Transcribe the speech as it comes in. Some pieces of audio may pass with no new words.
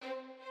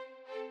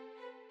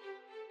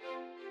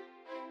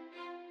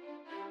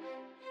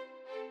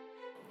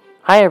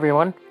Hi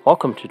everyone,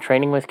 welcome to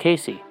Training with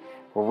Kayce,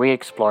 where we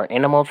explore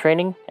animal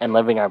training and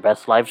living our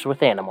best lives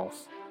with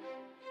animals.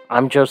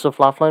 I'm Joseph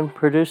Laughlin,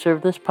 producer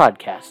of this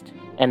podcast,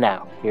 and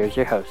now, here's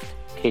your host,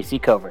 Kayce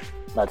Cover.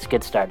 Let's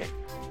get started.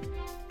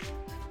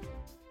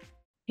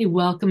 Hey,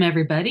 welcome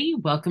everybody.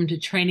 Welcome to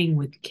Training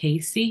with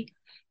Kayce,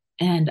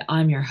 and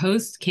I'm your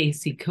host,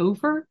 Kayce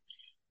Cover.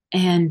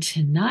 And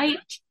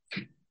tonight,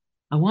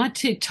 I want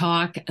to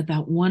talk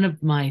about one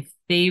of my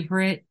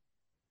favorite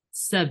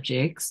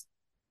subjects,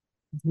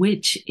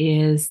 which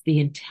is the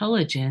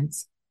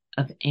intelligence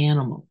of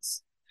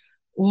animals,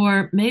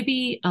 or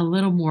maybe a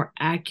little more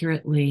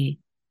accurately,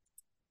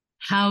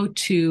 how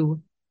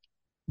to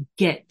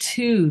get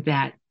to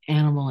that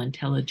animal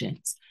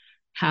intelligence,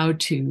 how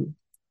to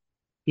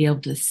be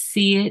able to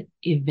see it,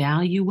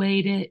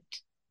 evaluate it,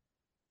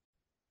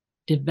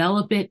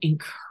 develop it,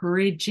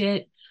 encourage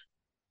it,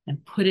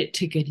 and put it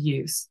to good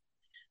use.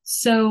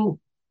 So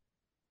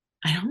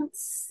I don't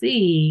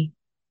see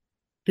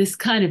this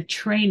kind of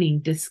training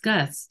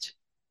discussed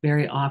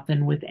very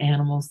often with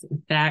animals.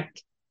 In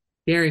fact,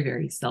 very,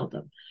 very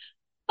seldom.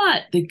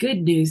 But the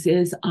good news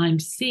is I'm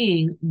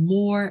seeing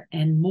more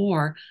and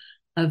more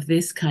of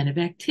this kind of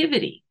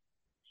activity.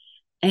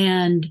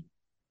 And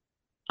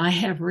I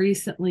have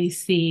recently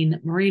seen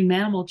marine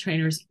mammal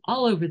trainers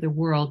all over the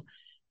world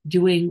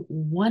doing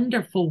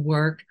wonderful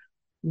work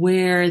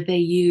where they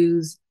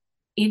use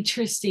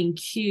interesting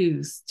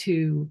cues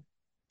to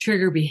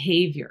trigger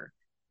behavior.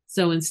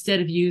 So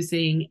instead of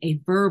using a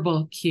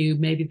verbal cue,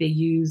 maybe they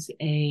use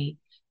a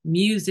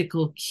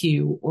musical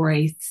cue or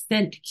a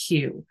scent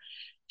cue,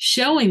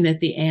 showing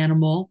that the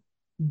animal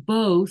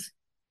both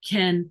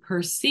can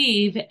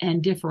perceive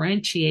and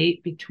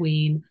differentiate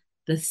between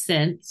the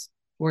scents,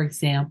 for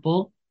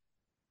example,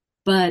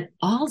 but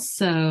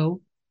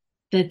also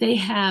that they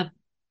have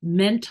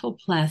mental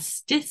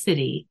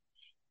plasticity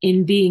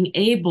in being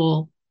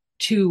able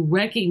to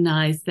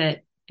recognize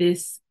that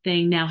this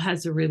thing now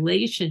has a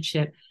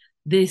relationship.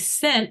 This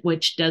scent,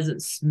 which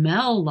doesn't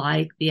smell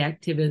like the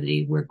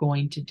activity we're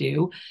going to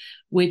do,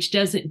 which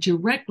doesn't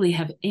directly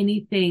have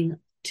anything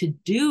to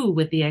do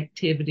with the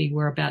activity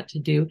we're about to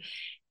do,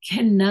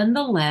 can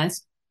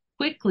nonetheless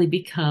quickly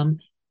become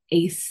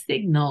a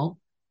signal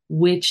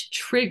which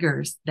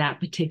triggers that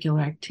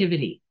particular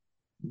activity.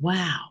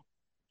 Wow.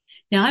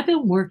 Now, I've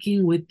been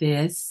working with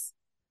this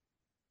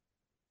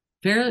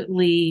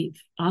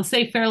I'll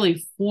say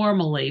fairly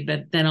formally,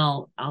 but then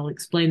I'll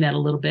explain that a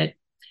little bit,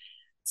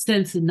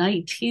 since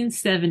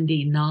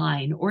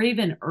 1979 or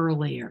even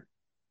earlier.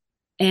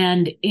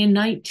 And in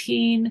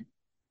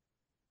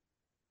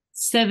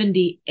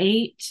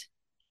 1978,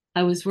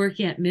 I was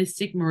working at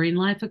Mystic Marine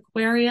Life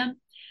Aquarium,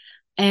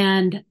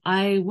 and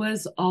I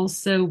was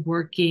also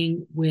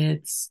working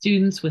with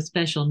students with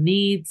special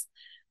needs.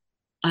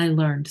 I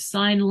learned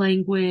sign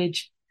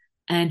language,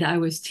 and I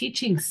was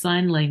teaching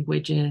sign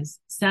language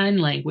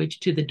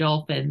to the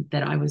dolphin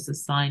that I was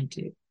assigned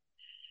to.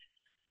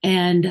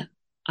 And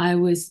I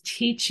was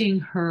teaching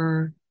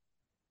her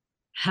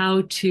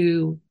how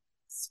to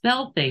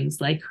spell things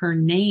like her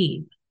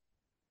name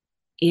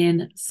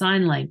in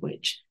sign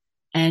language,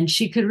 and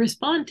she could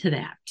respond to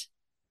that.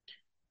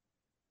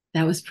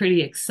 That was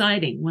pretty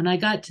exciting. When I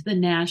got to the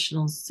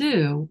National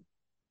Zoo,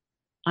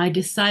 I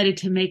decided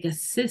to make a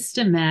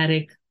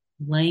systematic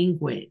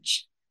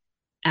language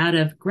out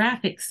of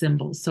graphic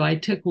symbols. So I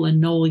took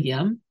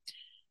linoleum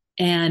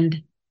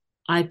and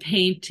I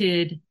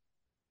painted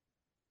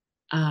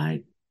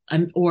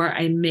or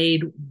I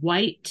made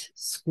white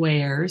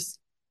squares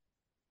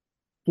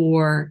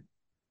for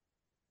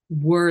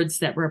words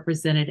that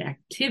represented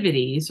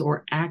activities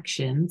or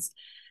actions,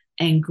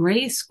 and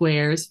gray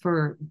squares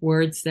for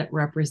words that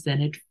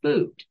represented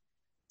food.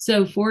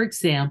 So, for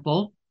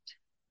example,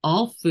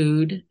 all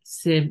food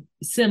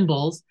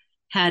symbols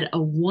had a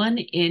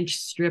 1-inch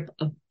strip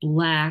of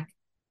black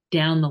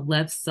down the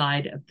left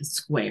side of the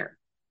square.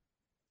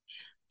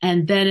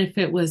 And then if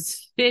it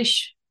was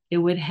fish, it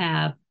would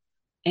have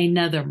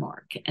another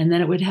mark. And then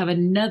it would have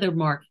another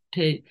mark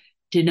to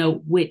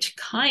denote which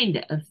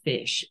kind of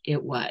fish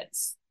it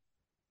was.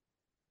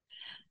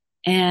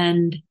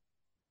 And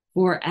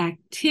for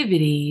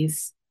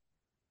activities,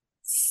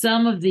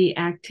 some of the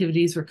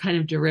activities were kind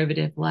of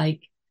derivative,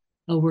 like,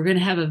 oh, we're going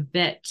to have a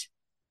vet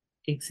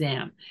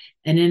exam.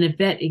 And in a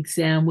vet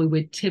exam, we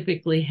would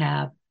typically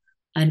have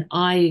an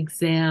eye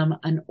exam,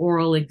 an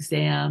oral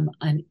exam,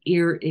 an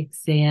ear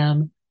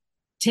exam,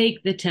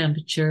 take the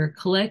temperature,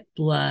 collect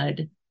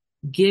blood,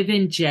 give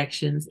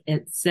injections,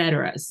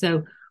 etc.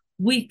 So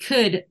we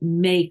could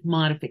make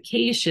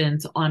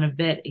modifications on a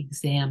vet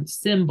exam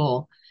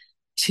symbol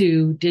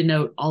to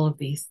denote all of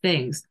these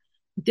things.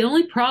 The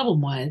only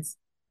problem was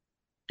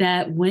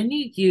that when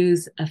you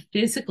use a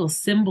physical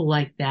symbol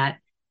like that,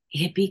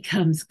 it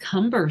becomes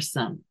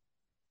cumbersome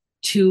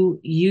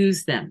to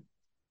use them.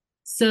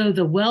 So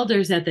the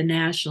welders at the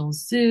National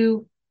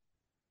Zoo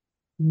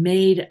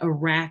made a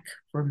rack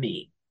for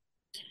me,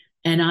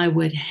 and I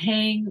would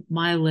hang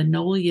my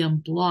linoleum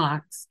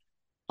blocks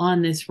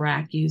on this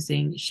rack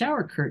using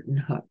shower curtain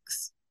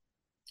hooks.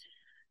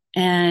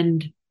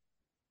 And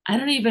I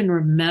don't even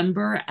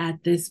remember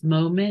at this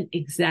moment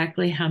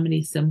exactly how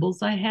many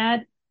symbols I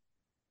had,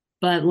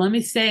 but let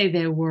me say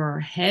they were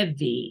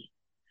heavy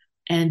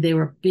and they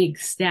were big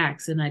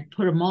stacks, and I'd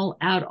put them all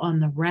out on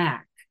the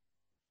rack.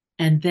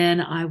 And then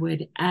I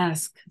would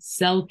ask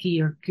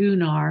Selkie or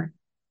Gunnar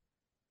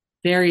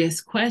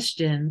various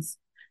questions,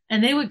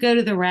 and they would go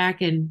to the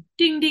rack and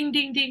ding, ding,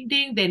 ding, ding,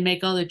 ding. They'd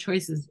make all their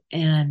choices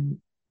and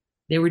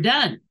they were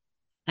done.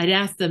 I'd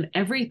ask them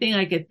everything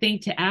I could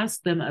think to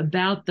ask them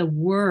about the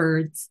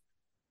words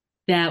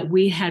that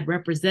we had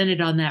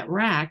represented on that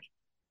rack.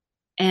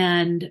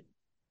 And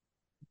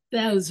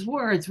those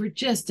words were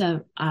just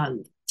a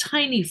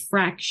tiny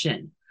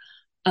fraction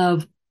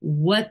of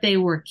what they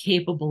were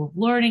capable of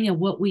learning and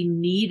what we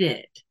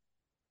needed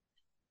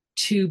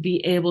to be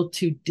able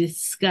to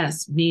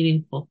discuss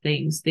meaningful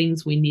things,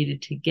 things we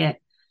needed to get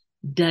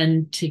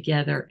done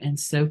together, and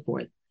so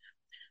forth.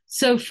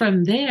 So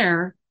from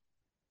there,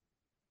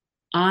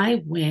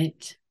 I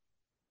went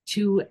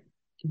to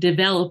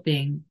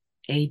developing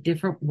a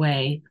different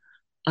way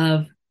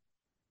of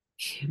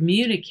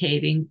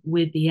communicating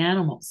with the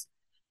animals.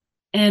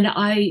 And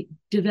I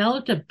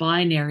developed a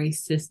binary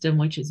system,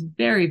 which is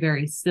very,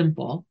 very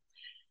simple.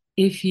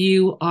 If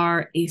you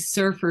are a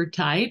surfer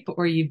type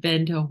or you've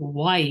been to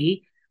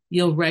Hawaii,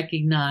 you'll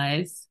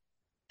recognize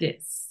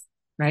this,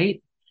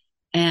 right?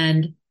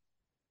 And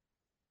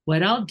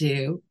what I'll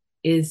do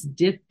is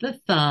dip the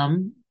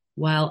thumb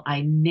while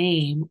I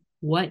name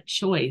what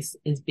choice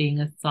is being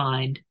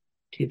assigned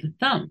to the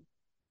thumb.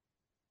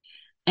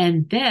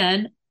 And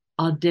then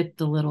I'll dip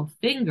the little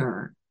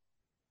finger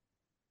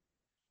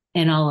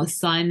and I'll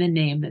assign the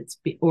name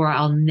or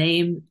I'll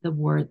name the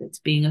word that's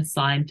being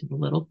assigned to the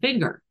little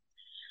finger.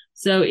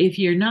 So if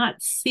you're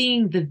not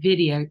seeing the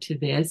video to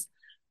this,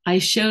 I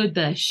showed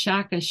the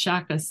shaka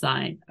shaka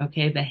sign,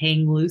 okay, the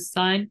hang loose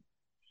sign.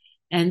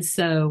 And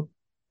so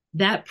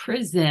that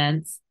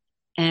presents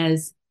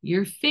as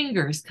your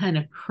fingers kind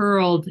of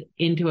curled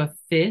into a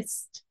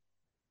fist,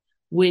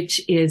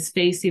 which is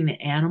facing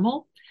the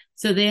animal.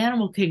 So the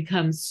animal can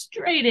come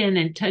straight in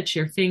and touch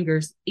your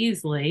fingers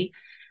easily.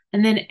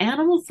 And then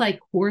animals like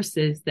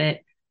horses that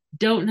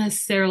don't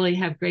necessarily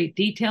have great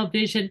detail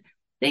vision,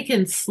 they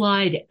can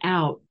slide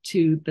out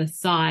to the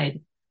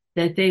side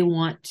that they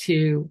want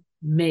to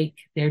make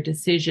their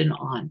decision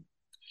on.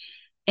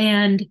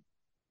 And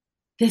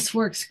this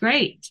works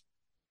great.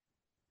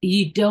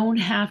 You don't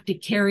have to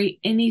carry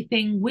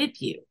anything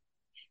with you.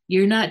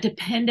 You're not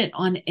dependent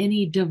on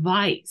any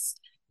device.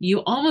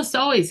 You almost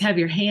always have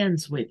your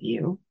hands with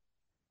you,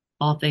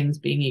 all things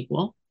being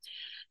equal.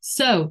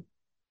 So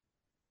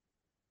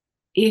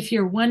if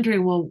you're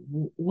wondering, well,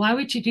 why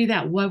would you do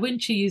that? Why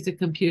wouldn't you use a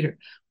computer?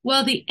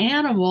 Well, the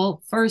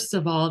animal, first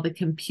of all, the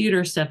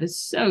computer stuff is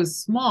so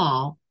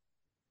small,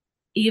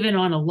 even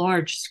on a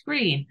large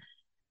screen,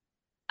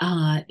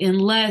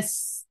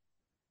 unless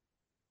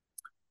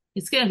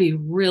it's going to be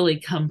really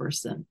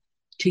cumbersome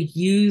to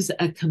use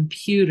a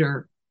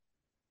computer,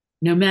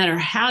 no matter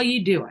how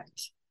you do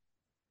it,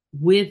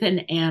 with an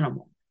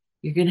animal.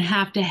 You're going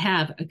to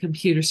have a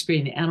computer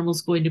screen. The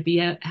animal's going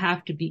to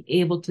have to be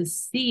able to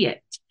see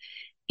it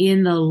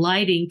in the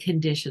lighting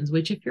conditions,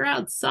 which if you're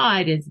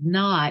outside is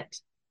not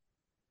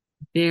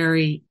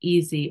very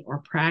easy or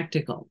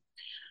practical.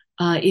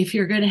 If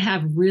you're going to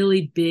have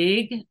really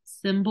big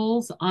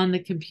symbols on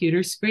the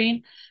computer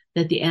screen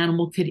that the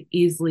animal could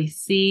easily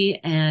see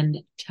and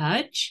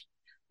touch,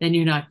 then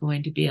you're not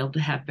going to be able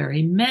to have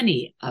very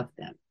many of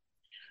them.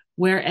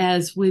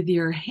 Whereas with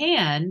your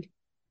hand,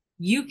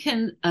 you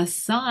can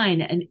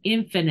assign an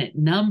infinite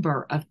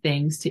number of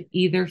things to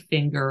either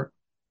finger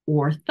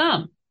or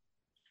thumb.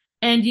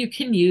 And you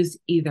can use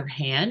either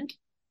hand,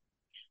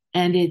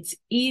 and it's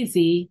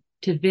easy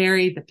to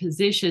vary the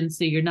position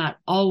so you're not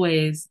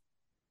always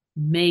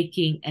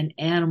making an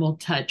animal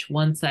touch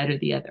one side or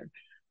the other.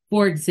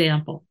 For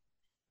example,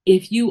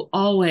 if you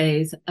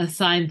always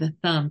assign the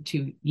thumb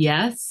to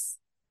yes,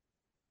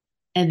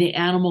 and the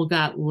animal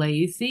got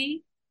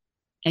lazy,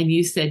 and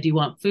you said, do you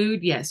want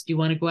food? Yes. Do you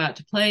want to go out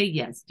to play?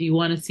 Yes. Do you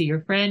want to see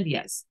your friend?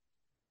 Yes.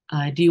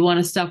 Do you want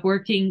to stop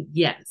working?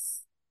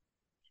 Yes.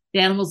 The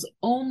animal's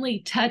only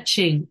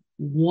touching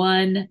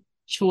one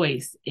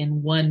choice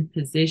in one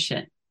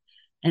position.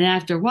 And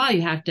after a while,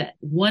 you have to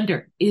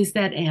wonder, is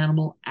that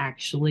animal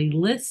actually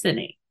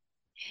listening?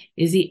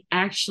 Is he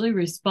actually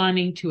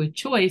responding to a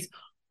choice?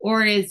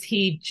 Or is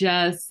he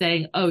just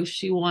saying, oh,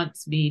 she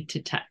wants me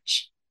to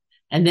touch,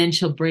 and then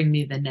she'll bring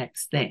me the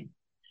next thing?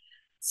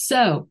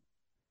 So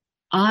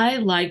I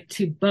like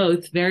to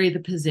both vary the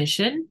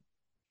position.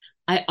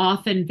 I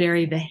often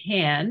vary the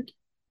hand.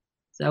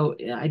 So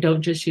I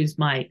don't just use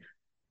my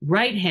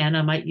right hand,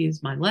 I might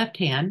use my left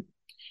hand.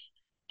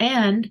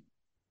 And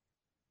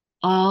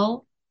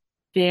I'll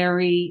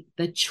vary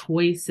the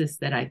choices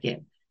that I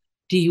give.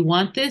 Do you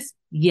want this?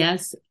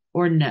 Yes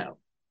or no?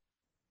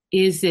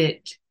 Is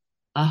it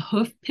a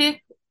hoof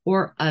pick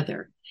or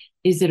other?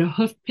 Is it a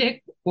hoof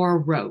pick or a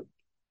rope?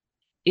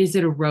 Is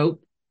it a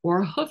rope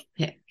or a hoof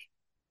pick?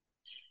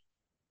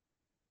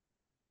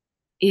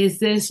 Is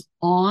this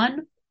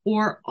on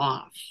or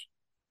off?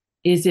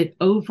 Is it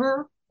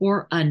over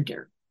or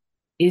under?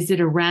 Is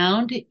it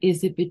around?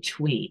 Is it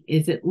between?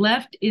 Is it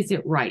left? Is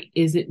it right?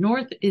 Is it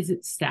north? Is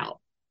it south?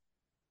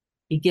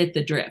 You get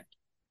the drift.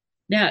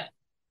 Now,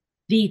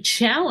 the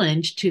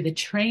challenge to the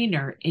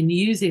trainer in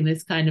using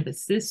this kind of a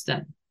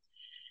system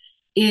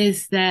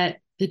is that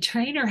the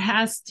trainer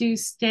has to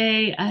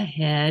stay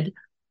ahead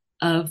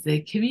of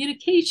the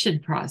communication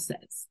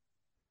process.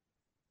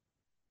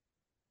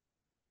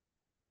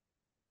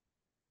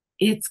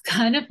 It's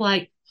kind of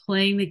like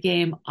playing the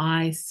game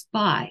I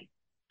Spy,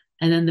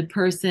 and then the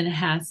person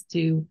has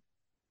to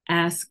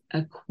ask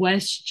a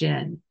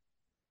question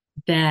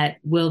that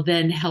will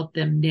then help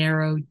them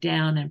narrow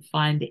down and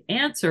find the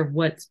answer of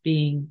what's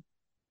being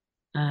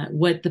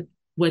what the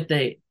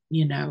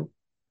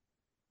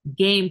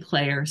game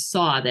player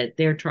saw that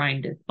they're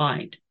trying to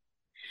find.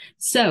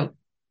 So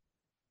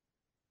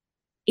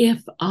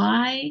if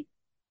I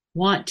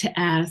want to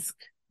ask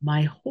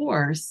my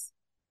horse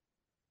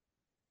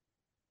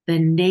the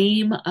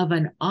name of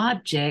an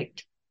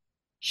object,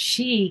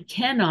 she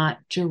cannot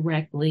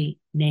directly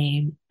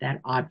name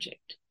that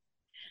object.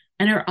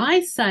 And her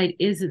eyesight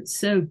isn't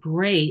so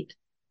great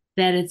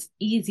that it's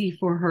easy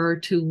for her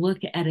to look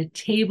at a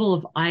table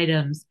of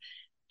items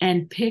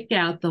and pick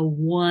out the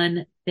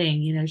one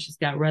thing. She's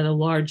got rather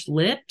large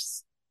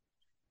lips.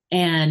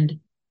 And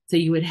so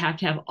you would have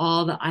to have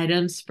all the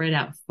items spread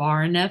out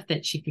far enough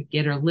that she could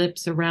get her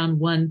lips around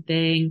one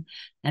thing.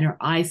 And her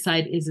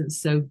eyesight isn't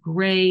so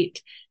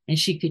great. And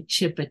she could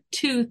chip a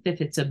tooth if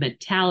it's a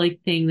metallic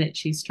thing that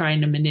she's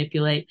trying to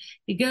manipulate.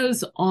 It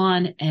goes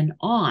on and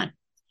on.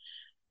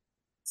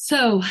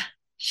 So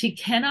she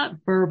cannot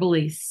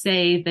verbally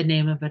say the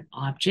name of an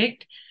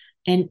object,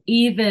 and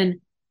even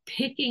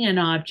picking an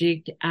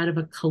object out of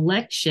a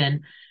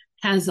collection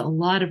has a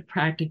lot of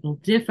practical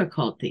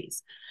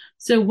difficulties.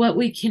 So what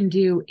we can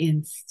do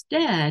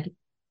instead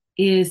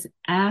is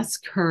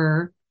ask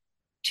her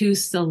to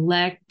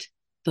select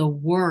the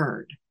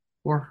word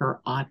for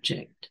her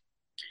object.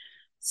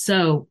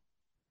 So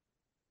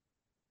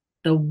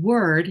the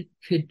word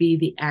could be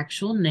the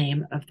actual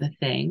name of the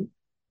thing.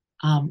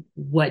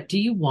 What do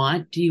you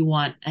want? Do you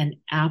want an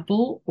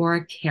apple or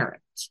a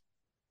carrot?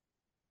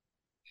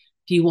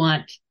 Do you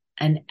want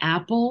an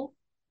apple?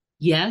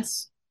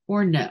 Yes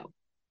or no?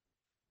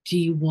 Do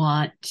you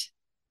want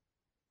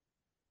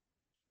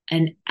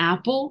an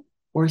apple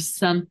or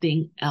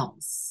something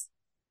else?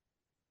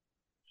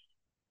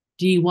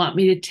 Do you want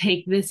me to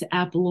take this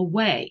apple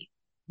away?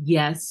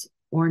 Yes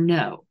or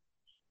no?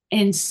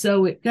 And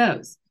so it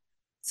goes.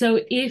 So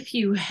if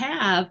you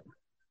have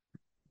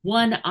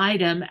one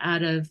item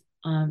out of,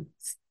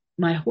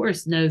 my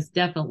horse knows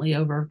definitely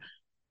over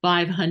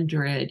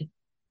 500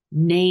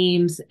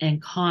 names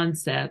and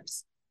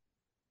concepts.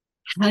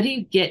 How do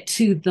you get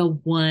to the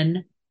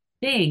one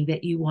thing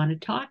that you want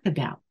to talk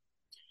about?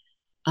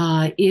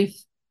 If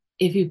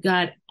you've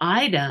got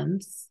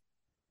items,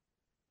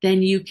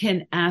 then you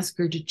can ask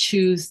her to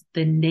choose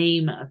the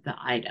name of the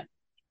item,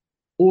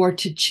 or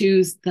to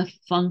choose the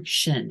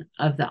function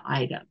of the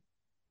item,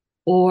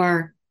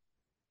 or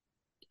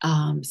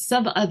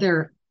some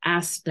other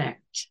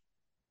aspect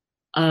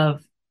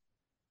of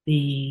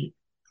the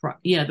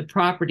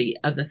property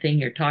of the thing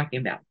you're talking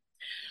about.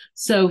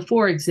 So,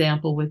 for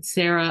example, with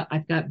Sarah,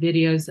 I've got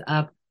videos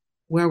up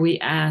where we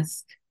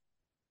ask,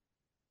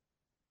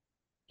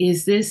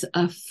 is this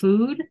a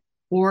food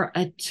or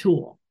a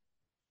tool?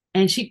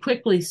 And she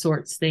quickly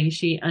sorts things.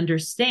 She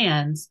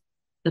understands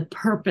the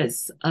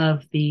purpose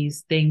of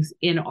these things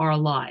in our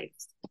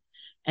lives.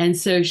 And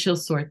so she'll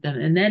sort them.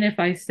 And then if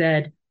I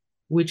said,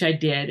 which I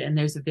did, and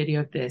there's a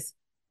video of this,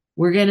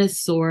 we're going to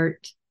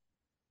sort,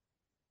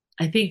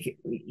 I think,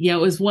 it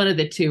was one of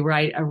the two,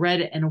 right? A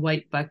red and a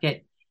white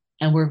bucket.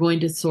 And we're going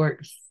to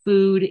sort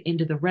food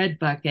into the red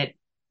bucket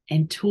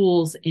and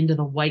tools into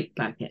the white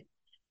bucket.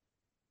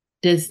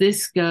 Does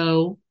this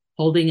go,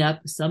 holding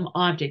up some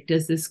object,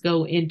 does this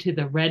go into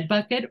the red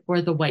bucket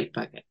or the white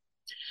bucket?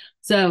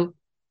 So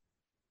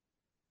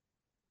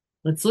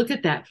let's look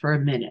at that for a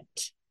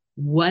minute.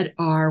 What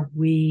are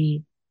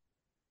we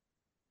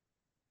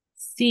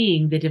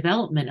seeing the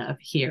development of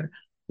here?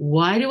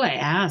 Why do I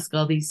ask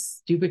all these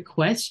stupid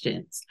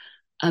questions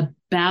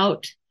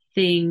about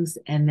things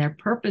and their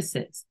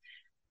purposes?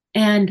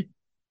 And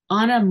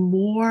on a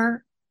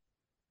more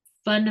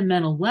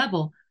fundamental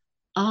level,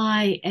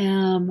 I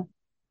am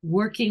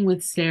working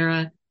with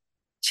Sarah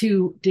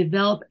to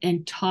develop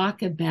and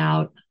talk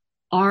about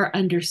our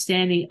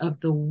understanding of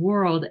the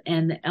world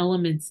and the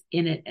elements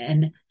in it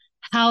and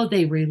how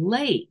they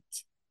relate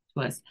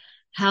to us,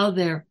 how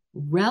they're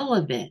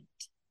relevant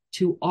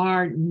to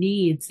our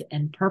needs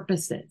and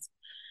purposes.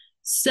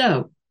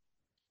 So,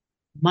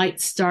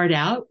 might start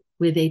out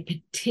with a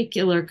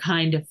particular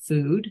kind of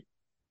food,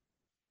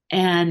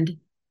 and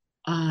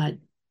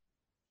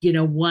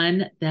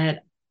one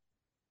that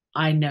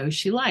I know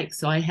she likes.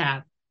 So I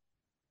have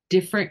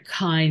different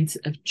kinds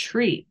of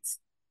treats,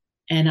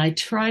 and I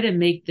try to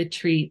make the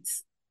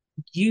treats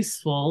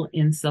useful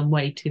in some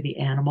way to the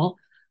animal.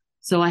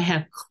 So I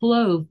have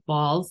clove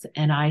balls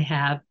and I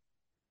have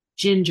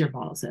ginger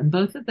balls. And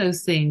both of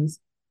those things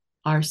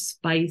are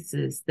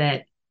spices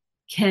that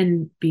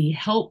can be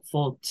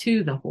helpful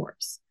to the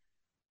horse.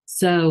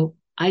 So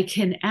I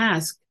can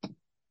ask,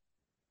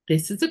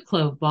 this is a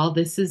clove ball,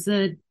 this is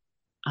a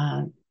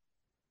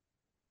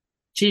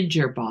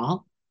ginger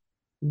ball.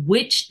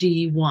 Which do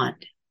you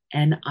want?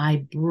 And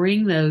I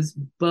bring those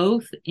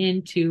both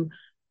into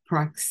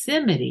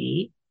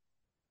proximity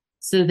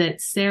so that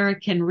Sarah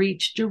can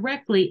reach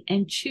directly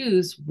and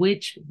choose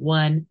which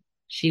one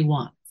she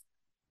wants.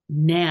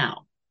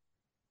 Now,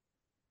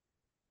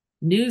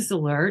 news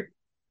alert,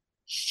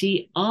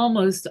 she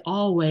almost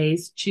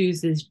always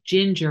chooses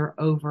ginger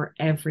over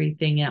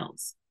everything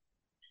else.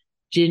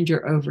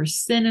 Ginger over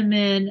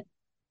cinnamon,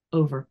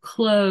 over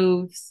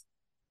cloves,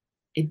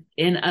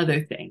 and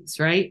other things,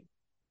 right?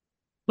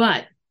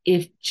 But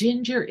if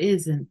ginger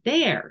isn't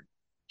there,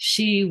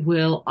 she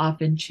will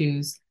often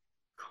choose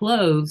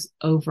cloves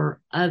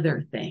over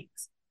other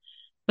things.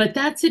 But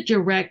that's a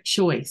direct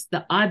choice.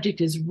 The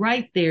object is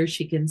right there.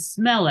 She can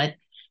smell it,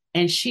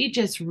 and she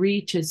just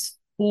reaches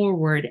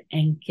forward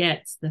and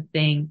gets the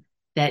thing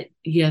that,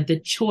 the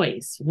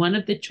choice, one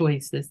of the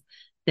choices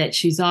that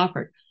she's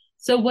offered.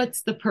 So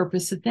what's the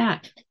purpose of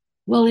that?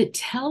 Well, it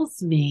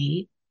tells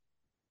me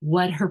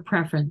what her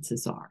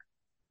preferences are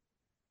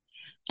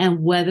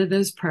and whether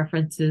those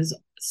preferences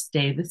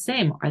stay the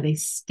same. Are they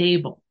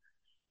stable?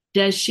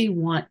 Does she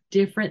want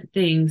different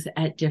things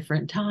at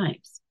different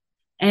times?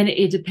 And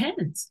it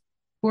depends.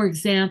 For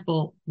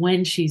example,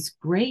 when she's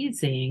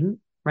grazing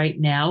right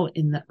now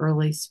in the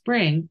early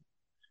spring,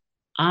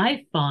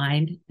 I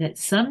find that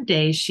some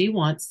days she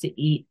wants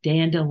to eat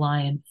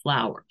dandelion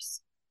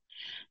flowers,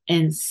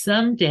 and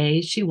some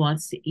days she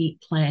wants to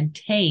eat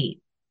plantain,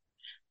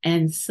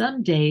 and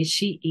some days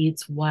she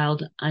eats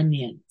wild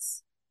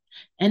onions,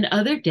 and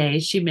other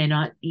days she may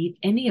not eat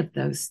any of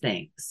those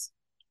things.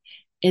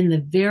 In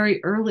the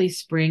very early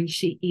spring,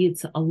 she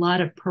eats a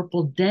lot of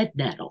purple dead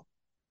nettle,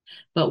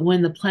 but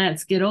when the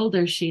plants get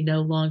older, she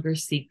no longer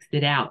seeks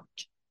it out.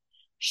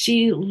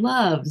 She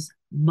loves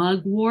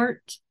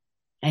mugwort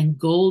and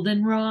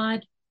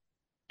goldenrod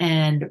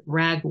and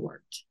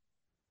ragwort.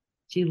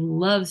 She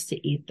loves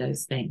to eat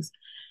those things.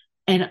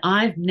 And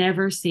I've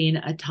never seen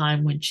a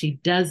time when she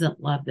doesn't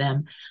love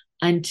them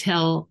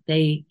until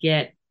they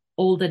get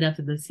old enough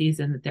in the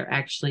season that they're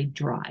actually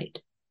dried.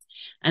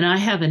 And I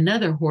have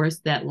another horse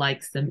that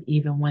likes them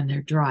even when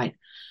they're dried.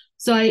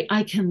 So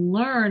I can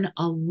learn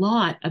a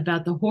lot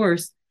about the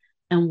horse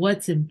and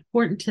what's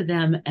important to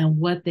them and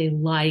what they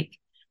like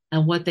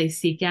and what they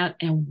seek out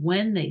and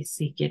when they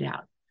seek it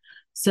out.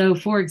 So,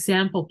 for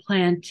example,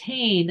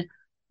 plantain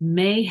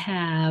may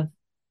have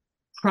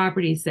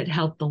properties that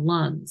help the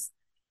lungs,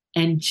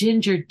 and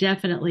ginger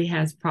definitely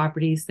has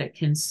properties that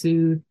can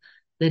soothe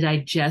the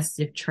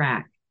digestive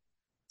tract.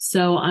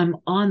 So I'm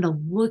on the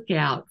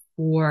lookout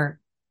for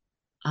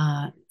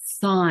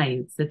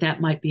signs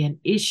that might be an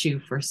issue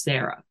for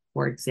Sarah,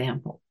 for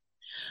example.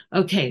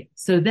 Okay,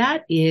 so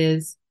that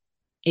is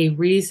a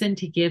reason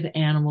to give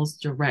animals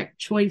direct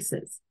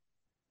choices.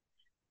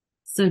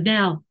 So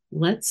now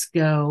let's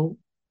go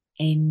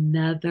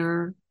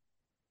another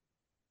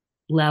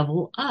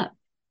level up,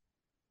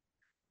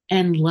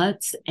 and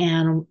let's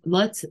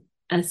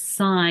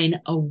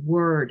assign a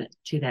word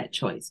to that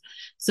choice.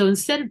 So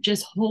instead of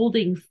just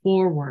holding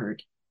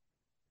forward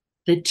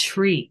the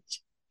treat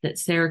that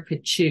Sarah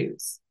could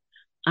choose,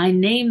 I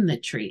name the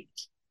treat.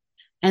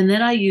 And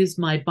then I use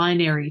my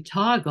binary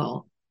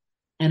toggle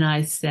and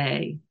I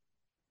say,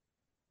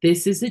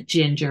 this is a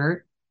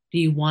ginger. Do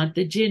you want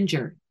the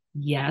ginger?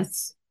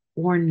 Yes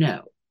or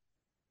no?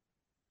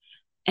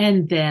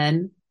 And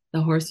then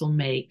the horse will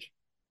make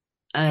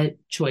a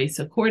choice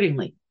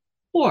accordingly.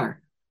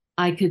 Or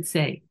I could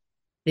say,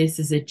 this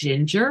is a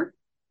ginger.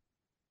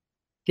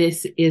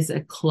 This is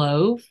a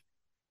clove.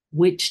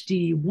 Which do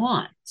you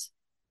want?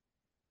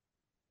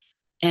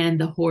 And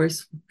the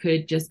horse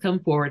could just come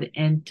forward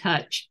and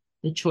touch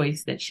the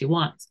choice that she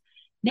wants.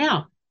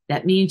 Now,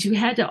 that means you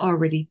had to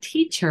already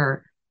teach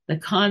her the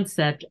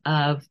concept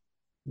of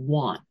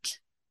want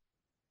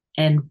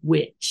and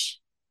which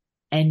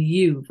and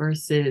you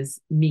versus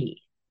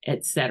me,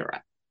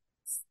 etc.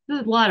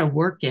 There's a lot of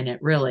work in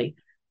it, really,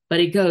 but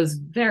it goes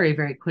very,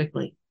 very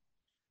quickly.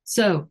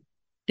 So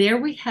there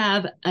we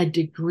have a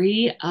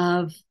degree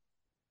of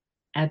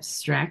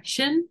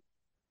abstraction.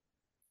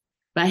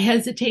 But I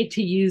hesitate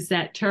to use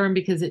that term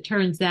because it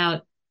turns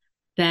out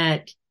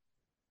that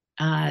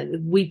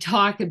we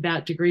talk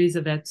about degrees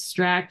of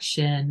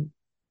abstraction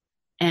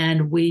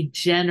and we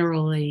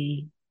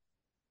generally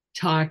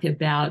talk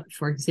about,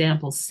 for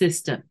example,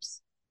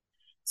 systems.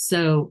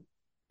 So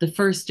the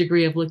first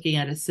degree of looking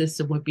at a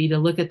system would be to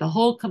look at the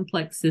whole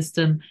complex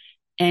system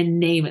and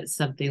name it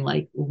something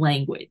like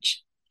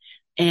language.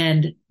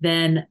 And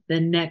then the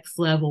next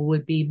level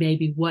would be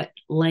maybe what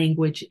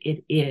language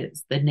it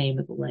is, the name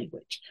of the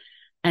language.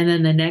 And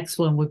then the next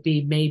one would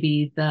be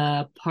maybe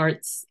the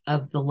parts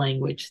of the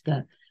language,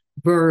 the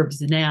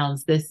verbs,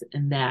 nouns, this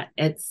and that,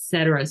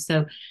 etc.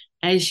 So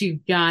as you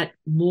got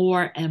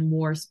more and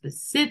more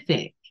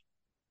specific,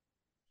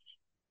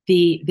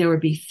 there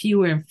would be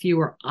fewer and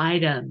fewer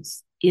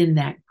items in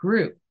that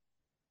group.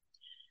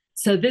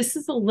 So this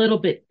is a little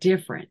bit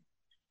different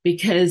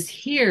because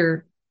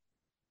here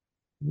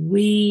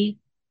we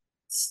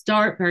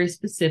start very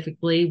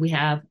specifically. We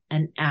have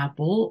an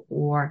apple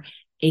or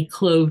a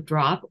clove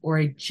drop or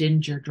a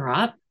ginger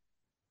drop.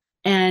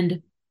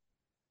 And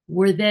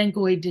we're then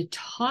going to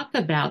talk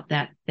about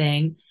that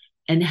thing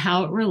and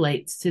how it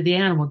relates to the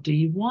animal. Do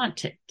you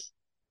want it?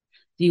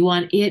 Do you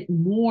want it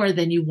more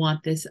than you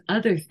want this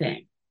other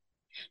thing?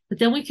 But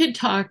then we could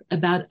talk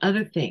about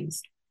other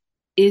things.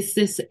 Is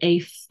this a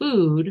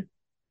food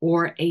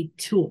or a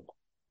tool?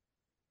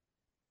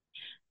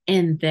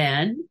 And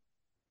then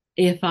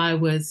if I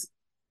was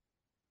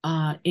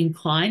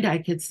inclined, I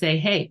could say,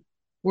 hey,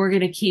 we're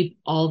going to keep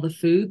all the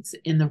foods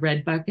in the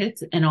red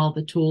buckets and all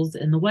the tools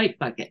in the white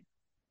bucket.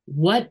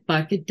 What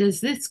bucket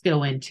does this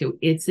go into?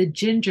 It's a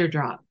ginger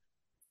drop,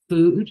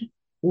 food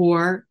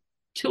or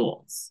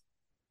tools,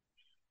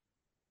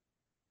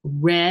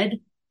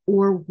 red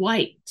or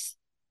white.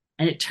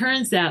 And it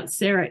turns out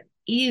Sarah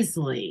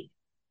easily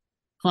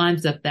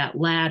climbs up that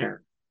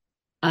ladder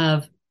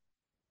of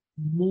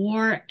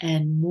more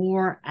and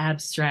more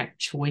abstract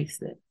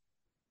choices.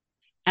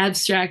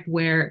 Abstract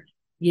where,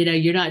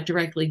 you're not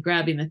directly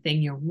grabbing the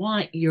thing you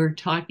want, you're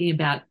talking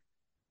about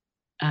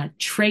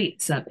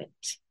traits of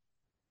it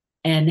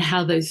and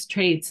how those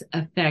traits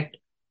affect,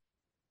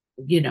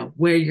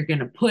 where you're going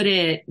to put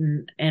it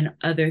and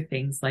other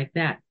things like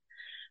that.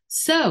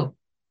 So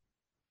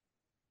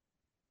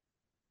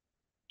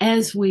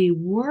as we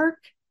work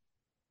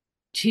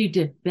to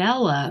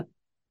develop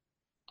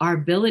our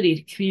ability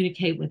to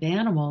communicate with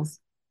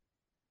animals,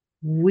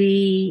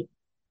 we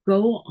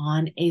go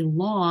on a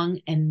long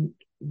and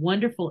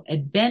wonderful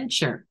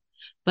adventure.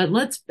 But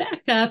let's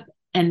back up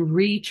and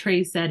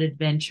retrace that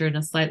adventure in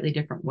a slightly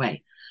different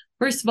way.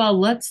 First of all,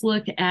 let's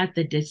look at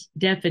the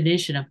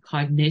definition of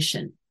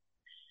cognition.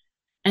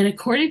 And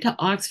according to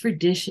Oxford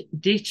Dictionary,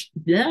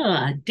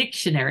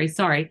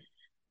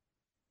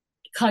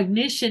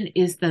 cognition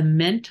is the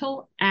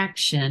mental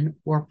action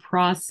or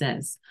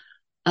process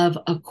of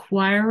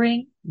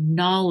acquiring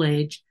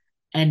knowledge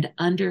and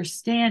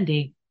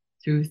understanding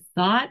through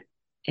thought,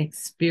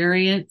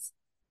 experience,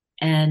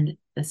 and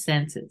the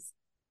senses.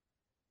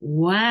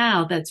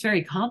 Wow, that's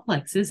very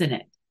complex, isn't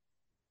it?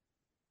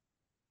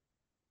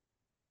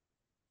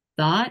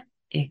 Thought,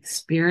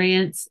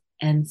 experience,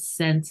 and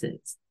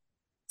senses.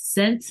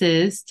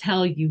 Senses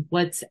tell you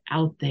what's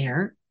out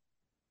there.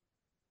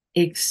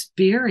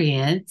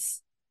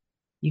 Experience,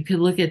 you can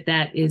look at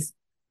that as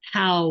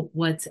how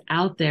what's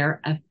out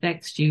there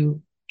affects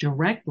you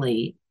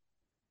directly.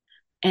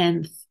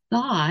 And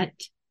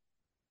thought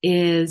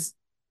is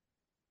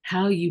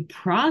how you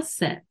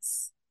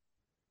process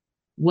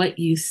what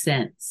you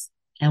sense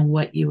and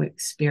what you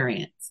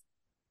experience.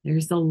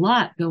 There's a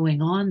lot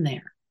going on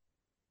there.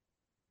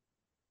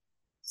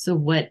 So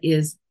what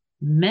is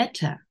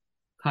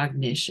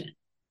metacognition?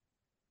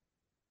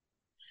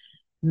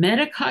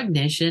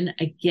 Metacognition,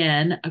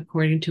 again,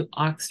 according to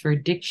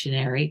Oxford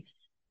Dictionary,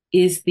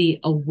 is the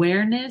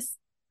awareness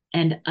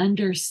and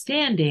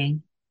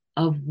understanding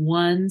of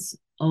one's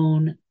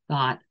own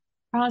thought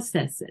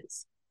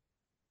processes.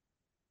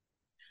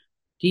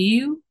 Do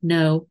you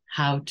know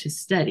how to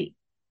study?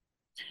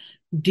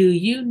 Do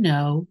you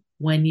know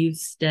when you've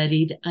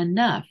studied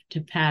enough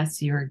to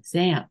pass your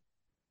exam?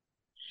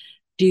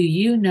 Do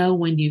you know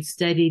when you've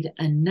studied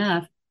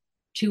enough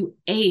to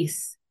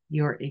ace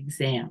your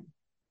exam?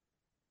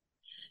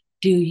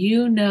 Do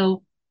you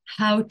know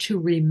how to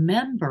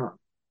remember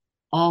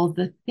all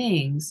the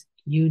things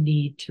you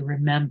need to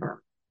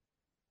remember?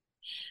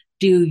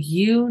 Do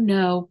you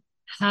know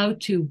how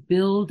to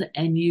build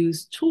and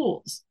use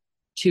tools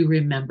to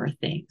remember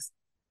things?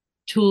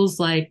 Tools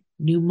like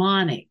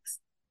mnemonics,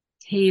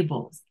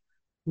 tables,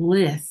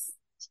 lists,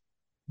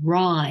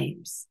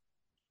 rhymes,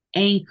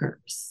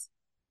 anchors.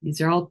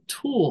 These are all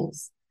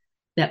tools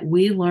that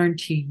we learn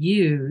to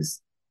use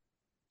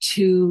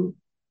to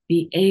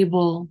be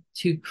able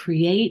to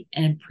create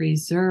and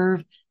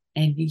preserve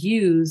and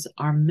use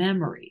our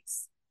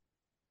memories.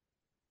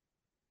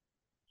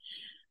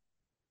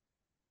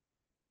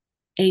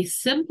 A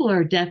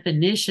simpler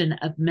definition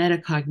of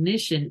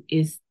metacognition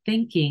is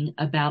thinking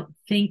about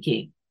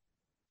thinking.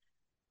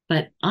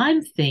 But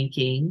I'm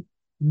thinking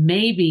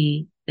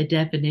maybe the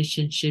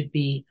definition should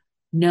be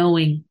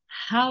knowing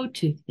how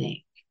to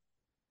think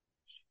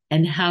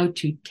and how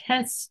to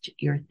test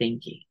your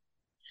thinking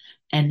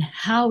and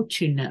how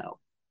to know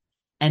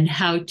and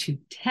how to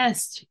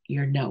test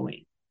your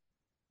knowing.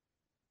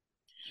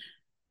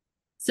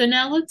 So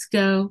now let's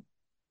go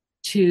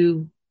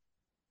to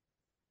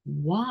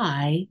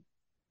why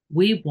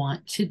we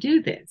want to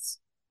do this.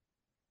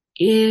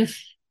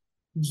 If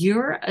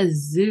you're a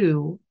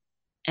zoo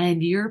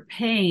and you're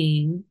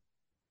paying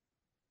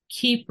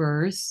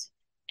keepers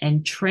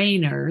and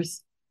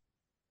trainers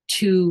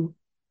to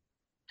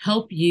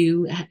help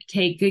you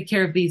take good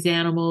care of these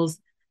animals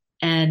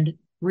and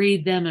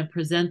breed them and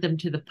present them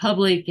to the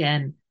public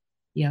and,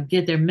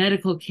 get their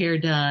medical care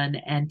done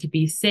and to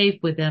be safe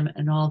with them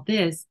and all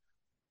this,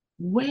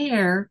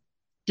 where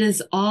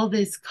does all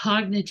this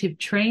cognitive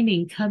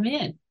training come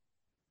in?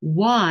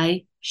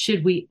 Why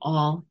should we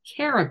all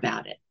care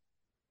about it?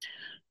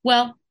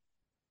 Well,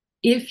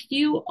 if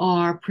you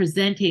are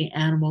presenting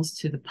animals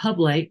to the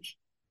public,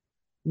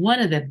 one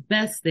of the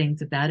best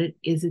things about it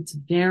is it's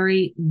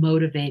very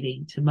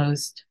motivating to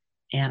most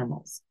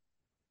animals.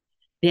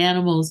 The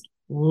animals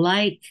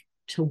like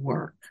to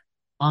work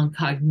on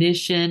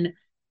cognition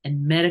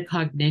and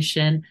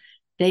metacognition.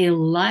 They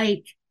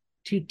like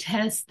to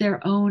test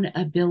their own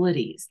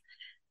abilities.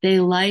 They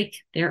like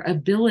their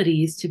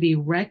abilities to be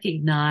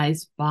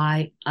recognized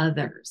by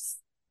others.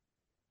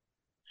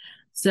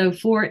 So,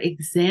 for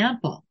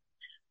example,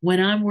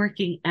 when I'm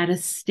working at a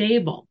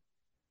stable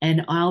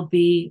and I'll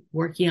be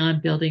working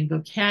on building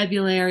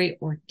vocabulary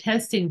or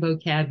testing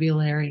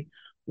vocabulary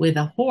with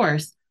a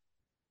horse,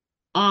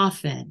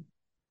 often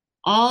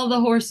all the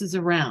horses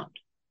around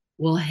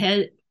will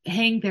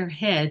hang their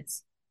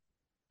heads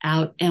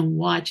out and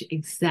watch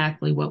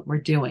exactly what we're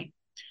doing.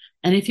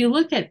 And if you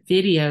look at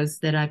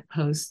videos that I've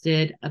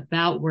posted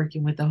about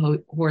working with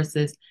the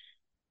horses,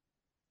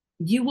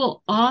 you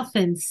will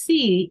often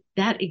see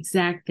that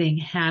exact thing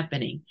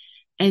happening.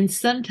 And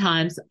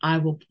sometimes I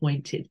will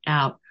point it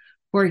out.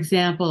 For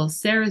example,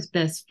 Sarah's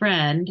best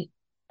friend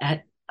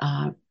at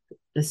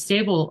the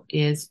stable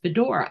is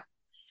Fedora,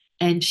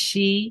 and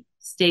she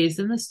stays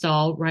in the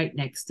stall right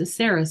next to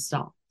Sarah's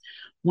stall.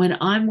 When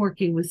I'm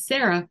working with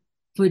Sarah,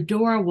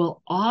 Fedora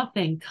will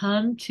often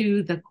come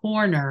to the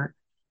corner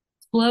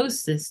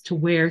closest to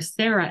where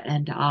Sarah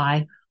and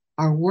I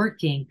are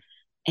working,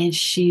 and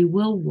she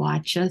will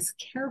watch us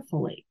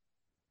carefully.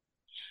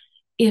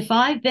 If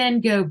I then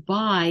go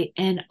by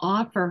and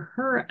offer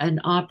her an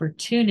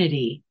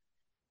opportunity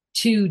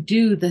to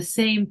do the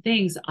same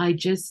things I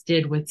just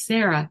did with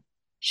Sarah,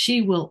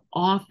 she will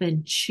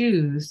often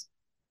choose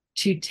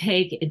to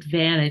take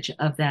advantage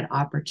of that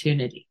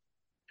opportunity.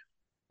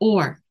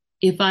 Or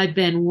if I've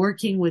been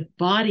working with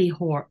body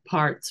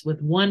parts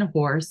with one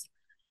horse,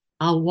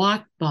 I'll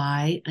walk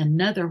by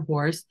another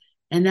horse,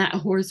 and that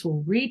horse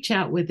will reach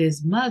out with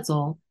his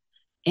muzzle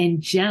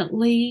and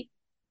gently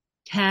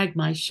tag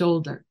my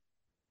shoulder.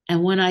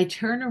 And when I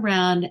turn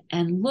around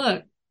and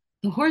look,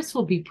 the horse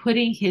will be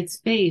putting his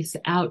face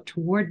out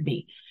toward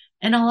me.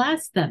 And I'll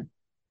ask them,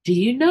 do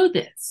you know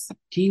this?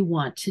 Do you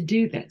want to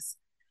do this?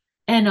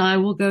 And I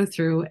will go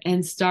through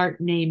and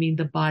start naming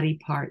the body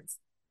parts: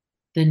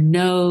 the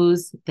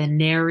nose, the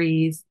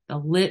nares, the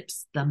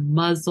lips, the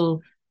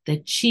muzzle, the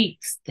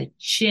cheeks, the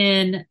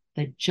chin,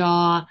 the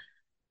jaw,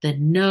 the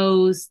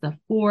nose, the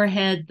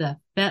forehead, the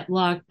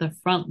fetlock, the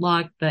front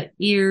lock, the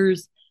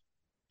ears,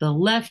 the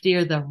left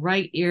ear, the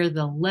right ear,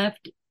 the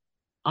left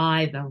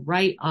eye, the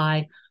right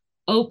eye,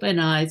 open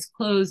eyes,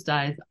 closed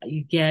eyes.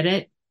 You get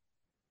it?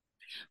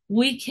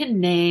 We can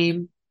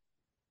name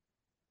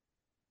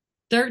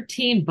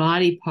 13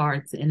 body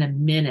parts in a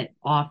minute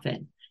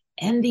often,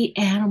 and the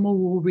animal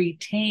will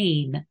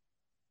retain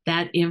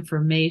that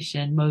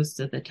information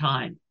most of the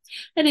time.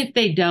 And if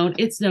they don't,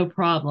 it's no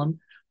problem.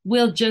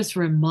 We'll just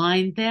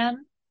remind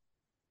them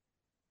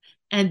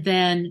and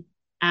then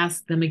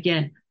ask them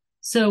again.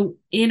 So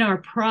in our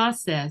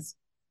process,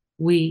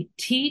 we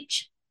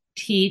teach,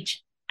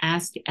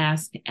 ask,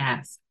 ask,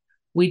 ask.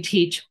 We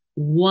teach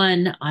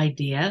one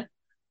idea.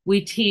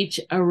 We teach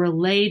a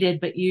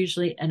related, but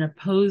usually an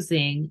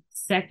opposing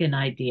second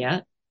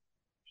idea.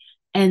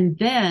 And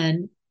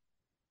then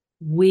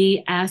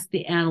we ask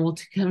the animal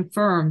to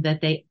confirm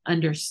that they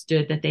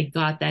understood, that they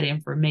got that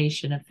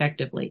information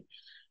effectively.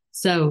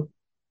 So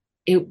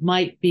it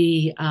might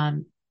be,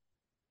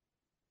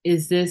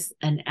 is this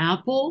an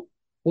apple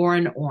or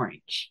an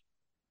orange?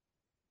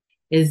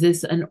 Is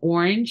this an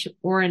orange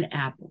or an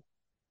apple?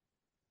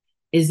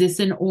 Is this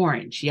an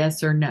orange?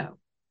 Yes or no?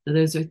 So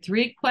those are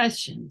 3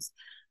 questions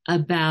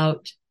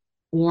about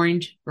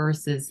orange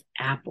versus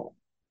apple.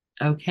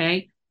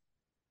 Okay.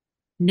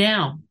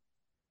 Now,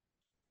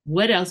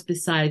 what else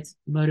besides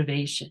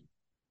motivation?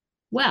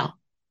 Well,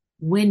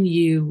 when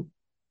you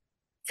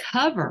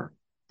cover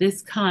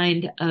this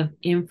kind of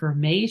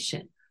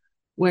information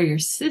where you're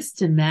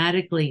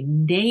systematically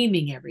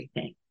naming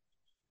everything,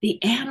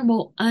 the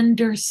animal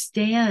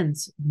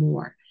understands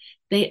more.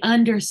 They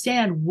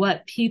understand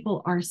what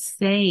people are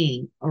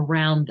saying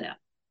around them,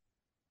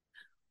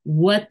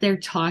 what they're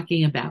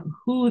talking about,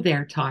 who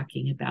they're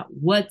talking about,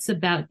 what's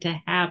about to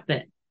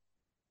happen.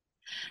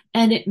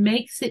 And it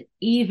makes it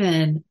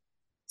even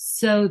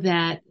so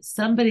that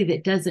somebody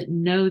that doesn't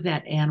know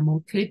that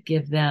animal could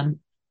give them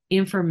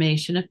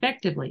information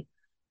effectively.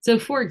 So,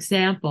 for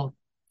example,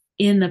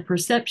 in the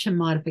perception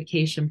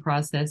modification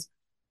process,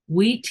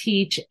 we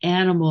teach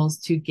animals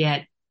to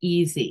get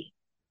easy.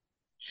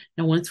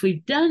 Now, once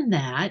we've done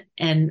that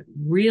and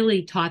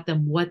really taught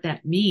them what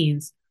that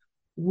means,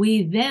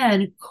 we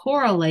then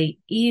correlate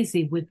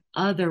easy with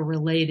other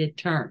related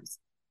terms: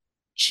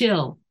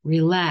 chill,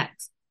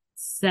 relax,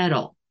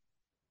 settle,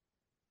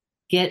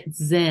 get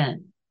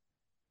zen,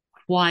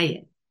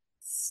 quiet,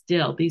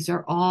 still. These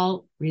are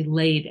all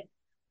related.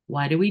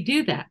 Why do we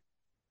do that?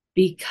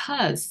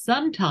 Because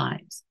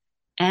sometimes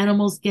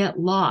animals get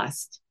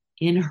lost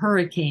in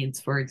hurricanes,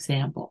 for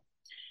example.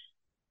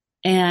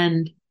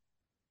 And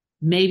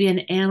maybe an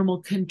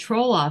animal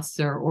control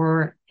officer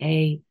or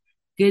a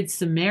good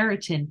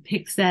Samaritan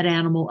picks that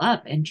animal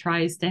up and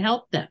tries to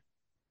help them.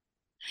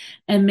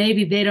 And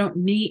maybe they don't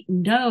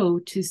know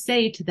to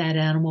say to that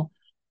animal,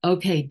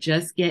 okay,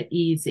 just get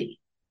easy.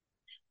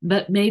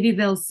 But maybe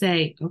they'll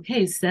say,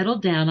 okay, settle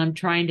down. I'm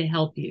trying to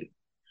help you.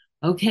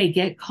 Okay,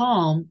 get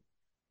calm,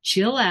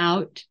 chill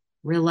out,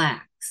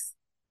 relax.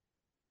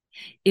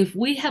 If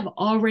we have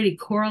already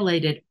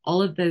correlated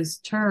all of those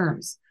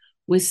terms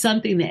with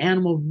something the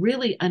animal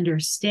really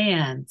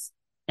understands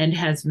and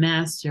has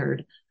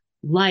mastered,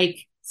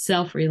 like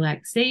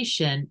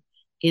self-relaxation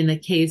in the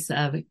case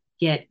of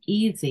get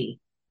easy,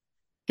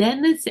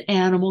 then this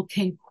animal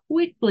can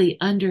quickly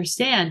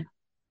understand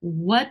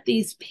what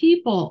these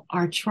people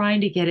are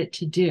trying to get it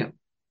to do.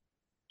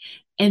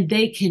 And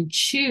they can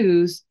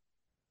choose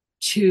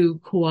to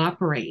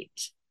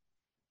cooperate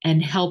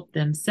and help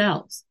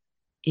themselves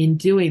in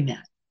doing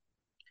that.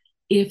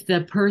 If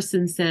the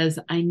person says,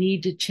 I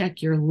need to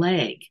check your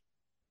leg,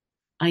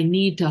 I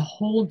need to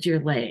hold your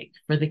leg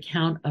for the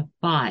count of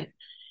 5.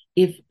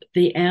 If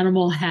the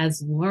animal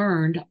has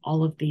learned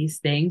all of these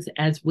things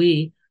as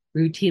we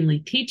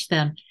routinely teach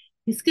them,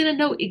 he's going to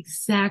know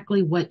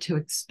exactly what to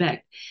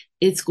expect.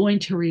 It's going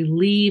to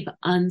relieve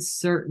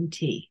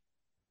uncertainty.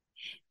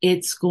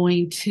 It's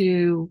going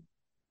to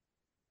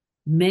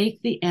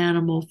make the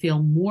animal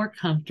feel more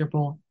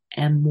comfortable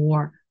and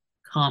more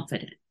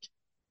confident.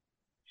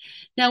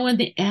 Now, when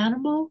the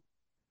animal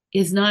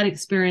is not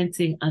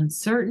experiencing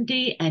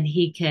uncertainty and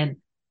he can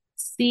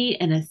see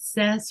and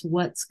assess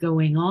what's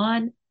going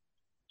on,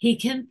 he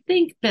can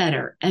think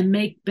better and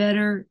make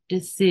better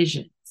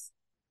decisions.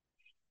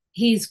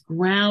 He's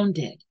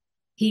grounded.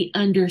 He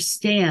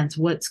understands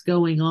what's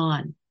going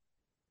on.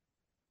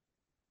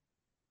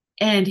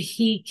 And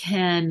he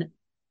can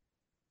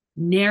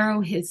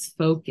narrow his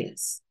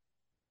focus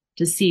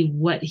to see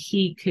what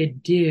he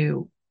could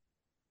do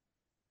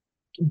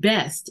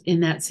best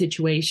in that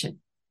situation.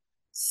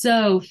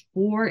 So,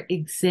 for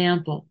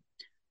example,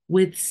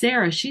 with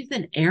Sarah, she's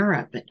an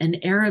Arab,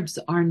 and Arabs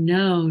are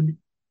known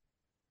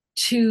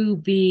to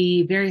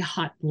be very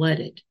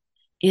hot-blooded.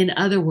 In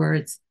other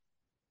words,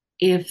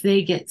 if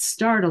they get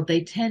startled,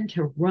 they tend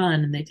to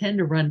run, and they tend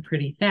to run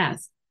pretty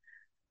fast.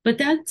 But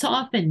that's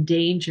often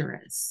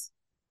dangerous.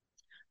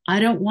 I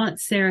don't want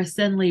Sarah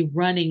suddenly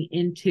running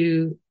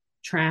into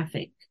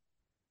traffic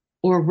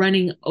or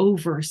running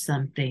over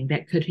something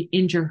that could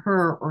injure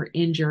her or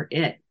injure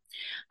it.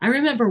 I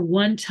remember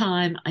one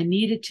time I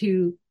needed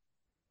to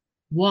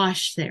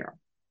wash Sarah,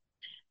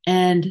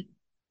 and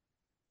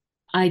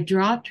I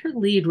dropped her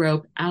lead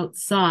rope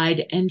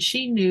outside, and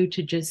she knew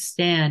to just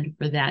stand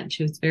for that. And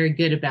she was very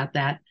good about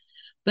that.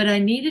 But I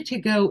needed to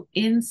go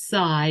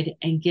inside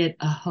and get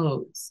a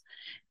hose.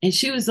 And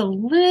she was a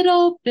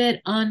little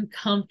bit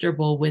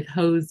uncomfortable with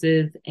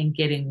hoses and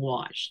getting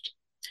washed.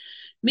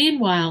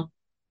 Meanwhile,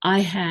 I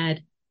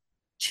had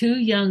 2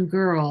 young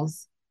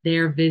girls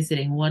there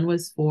visiting. One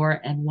was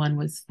 4 and one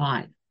was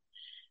 5.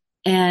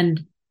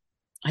 And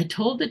I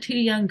told the 2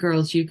 young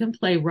girls, you can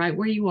play right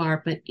where you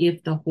are, but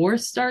if the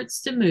horse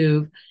starts to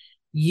move,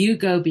 you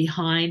go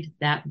behind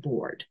that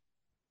board.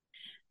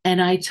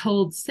 And I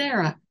told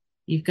Sarah,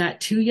 you've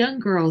got 2 young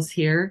girls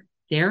here.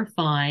 They're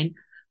fine.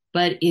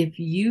 But if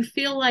you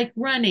feel like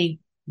running,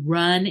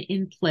 run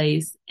in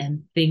place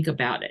and think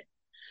about it.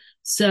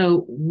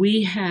 So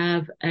we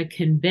have a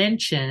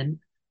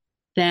convention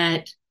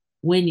that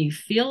when you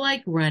feel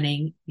like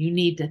running, you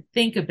need to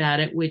think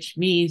about it, which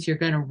means you're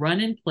going to run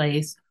in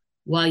place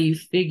while you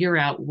figure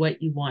out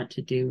what you want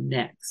to do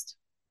next.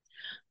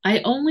 I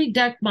only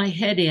ducked my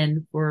head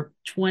in for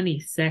 20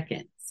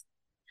 seconds,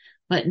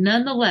 but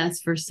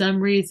nonetheless, for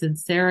some reason,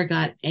 Sarah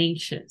got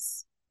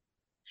anxious.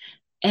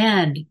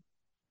 And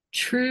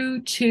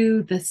true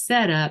to the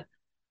setup,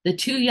 the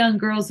 2 young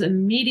girls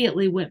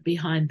immediately went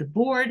behind the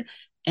board,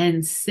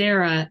 and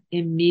Sarah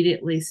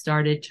immediately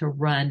started to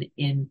run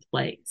in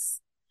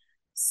place.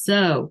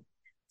 So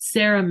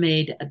Sarah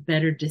made a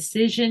better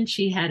decision.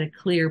 She had a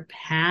clear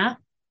path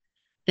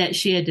that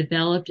she had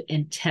developed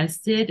and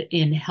tested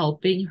in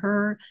helping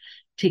her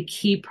to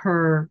keep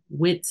her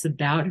wits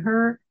about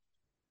her.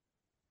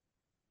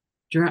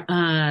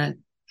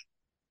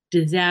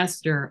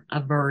 Disaster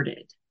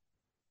averted.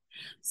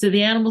 So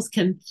the animals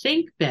can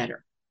think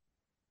better.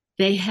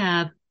 They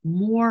have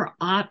more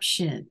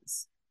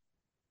options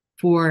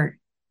for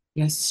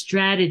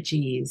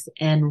strategies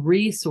and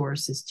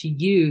resources to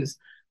use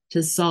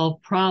to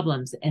solve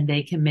problems, and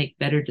they can make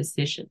better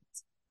decisions.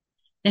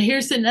 Now,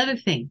 here's another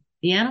thing.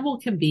 The animal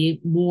can be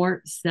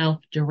more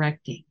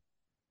self-directing.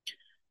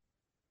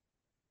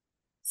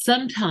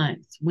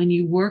 Sometimes when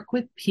you work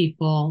with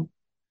people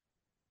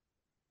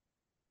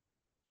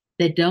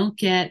that don't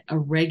get a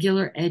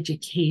regular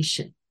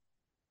education,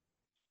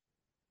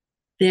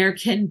 there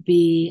can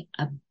be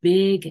a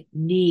big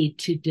need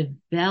to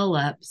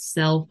develop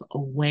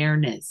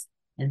self-awareness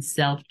and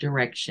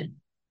self-direction.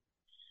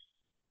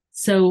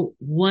 So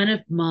one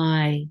of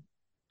my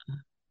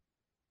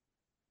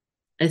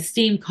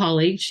esteemed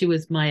colleague. She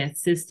was my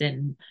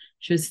assistant.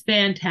 She was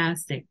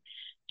fantastic.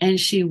 And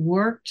she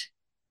worked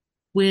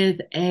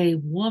with a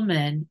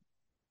woman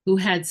who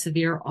had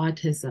severe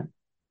autism.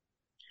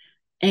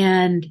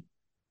 And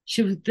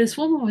this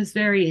woman was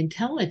very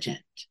intelligent,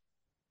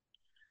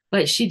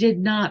 but she did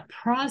not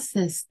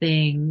process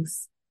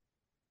things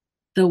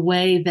the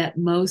way that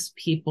most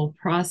people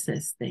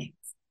process things.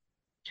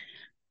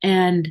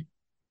 And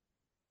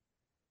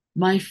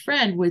my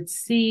friend would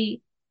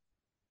see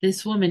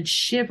this woman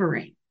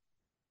shivering,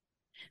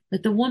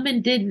 but the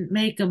woman didn't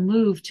make a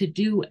move to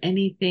do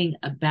anything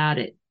about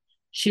it.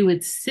 She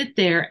would sit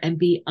there and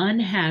be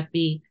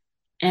unhappy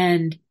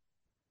and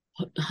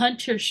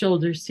hunt her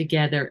shoulders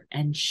together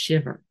and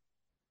shiver.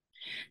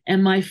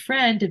 And my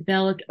friend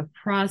developed a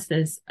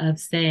process of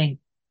saying,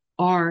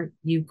 "Are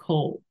you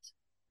cold?"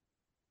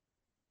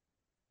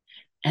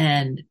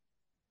 And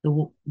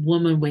the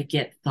woman would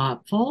get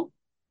thoughtful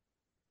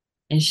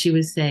and she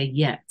would say,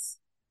 "Yes."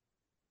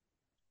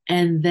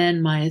 And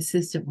then my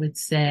assistant would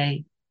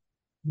say,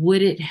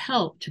 "Would it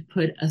help to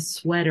put a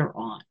sweater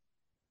on?"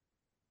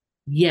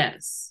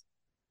 "Yes."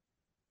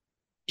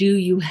 "Do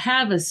you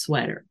have a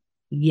sweater?"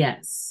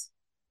 "Yes."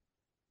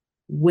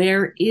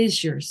 "Where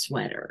is your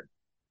sweater?"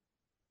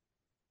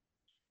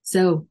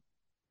 So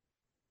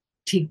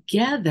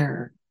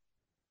together,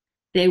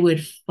 they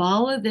would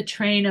follow the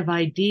train of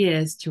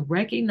ideas to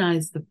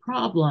recognize the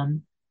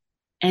problem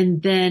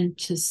and then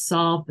to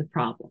solve the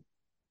problem.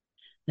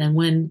 Then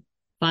when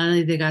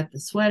finally they got the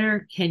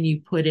sweater, can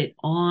you put it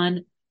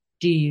on?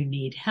 Do you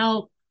need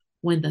help?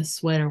 When the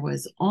sweater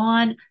was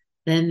on,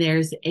 then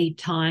there's a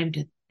time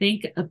to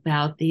think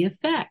about the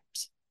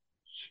effect.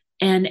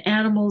 And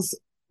animals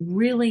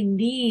really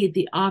need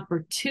the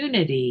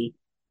opportunity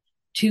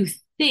to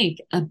think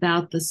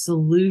about the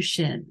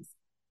solutions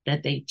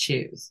that they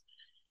choose.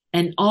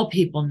 And all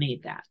people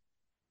need that.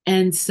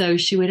 And so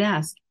she would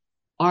ask,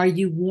 "Are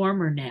you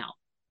warmer now?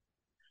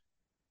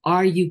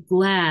 Are you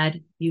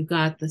glad you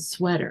got the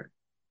sweater?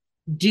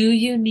 Do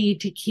you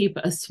need to keep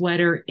a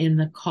sweater in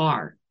the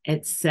car?"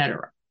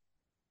 Etc.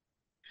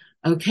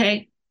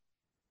 Okay.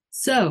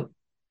 So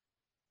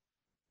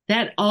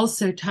that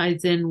also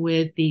ties in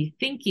with the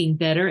thinking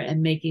better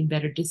and making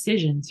better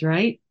decisions,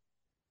 right?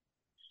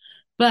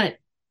 But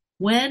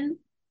when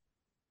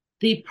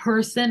the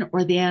person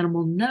or the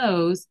animal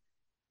knows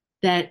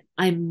that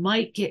I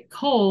might get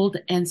cold,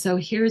 and so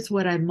here's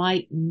what I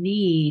might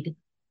need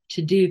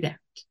to do that,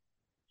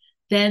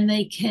 then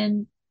they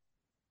can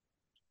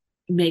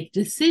make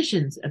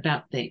decisions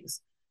about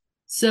things.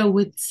 So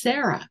with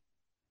Sarah,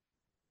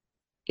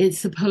 it's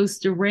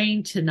supposed to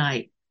rain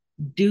tonight.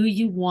 Do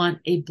you want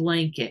a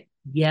blanket?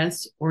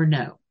 Yes or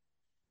no?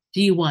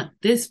 Do you want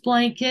this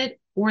blanket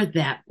or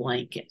that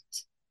blanket?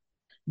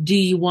 Do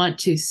you want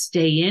to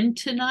stay in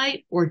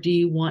tonight or do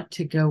you want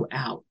to go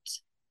out?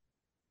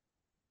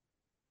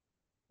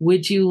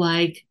 Would you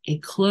like a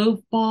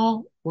clove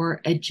ball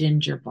or a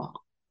ginger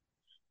ball?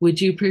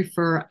 Would you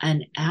prefer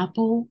an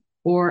apple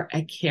or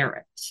a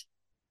carrot?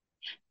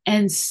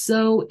 And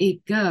so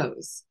it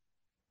goes.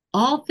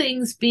 All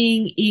things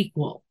being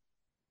equal,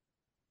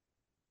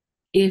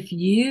 if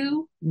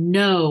you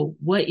know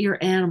what your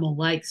animal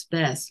likes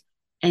best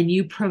and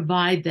you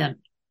provide them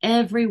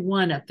every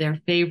one of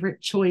their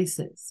favorite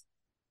choices,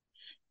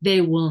 they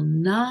will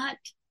not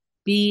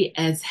be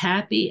as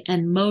happy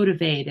and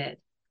motivated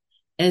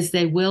as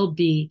they will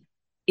be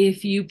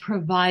if you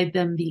provide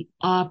them the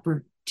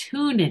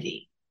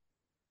opportunity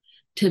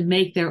to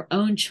make their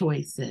own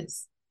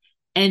choices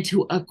and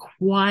to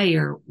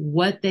acquire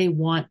what they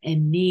want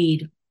and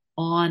need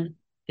on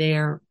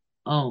their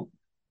own.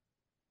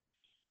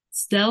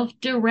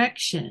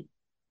 Self-direction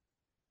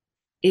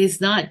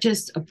is not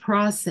just a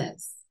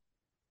process.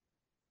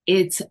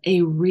 It's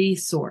a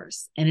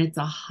resource, and it's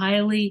a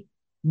highly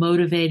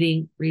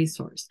motivating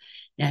resource.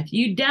 Now, if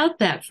you doubt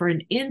that for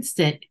an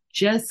instant,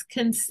 just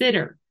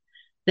consider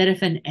that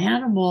if an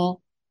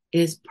animal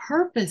is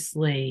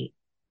purposely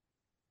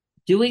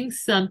doing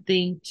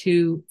something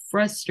to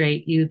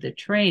frustrate you, the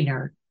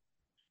trainer,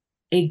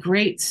 a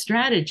great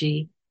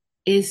strategy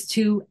is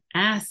to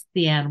ask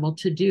the animal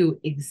to do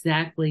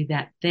exactly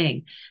that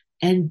thing.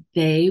 And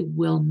they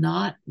will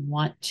not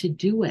want to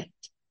do it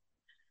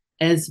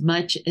as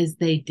much as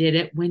they did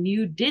it when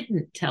you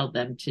didn't tell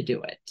them to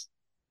do it.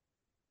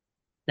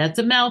 That's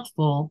a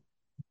mouthful,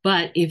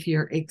 but if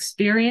you're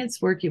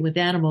experienced working with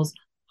animals,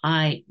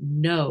 I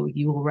know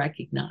you will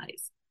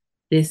recognize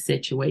this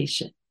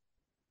situation.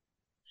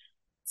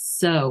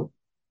 So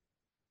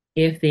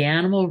if the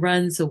animal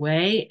runs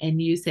away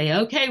and you say,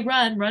 "Okay,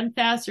 run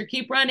faster,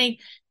 keep running.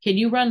 Can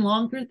you run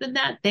longer than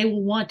that?" They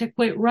will want to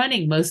quit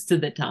running most of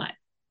the time.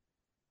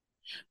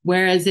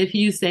 Whereas if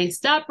you say,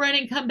 "Stop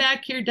running, come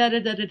back here, da da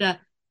da da da,"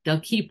 they'll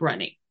keep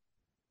running.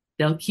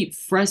 They'll keep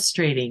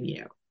frustrating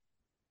you.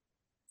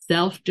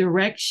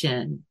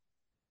 Self-direction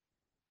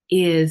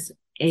is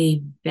a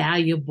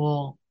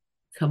valuable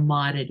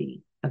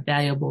commodity, a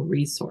valuable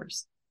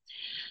resource.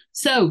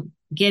 So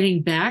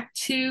getting back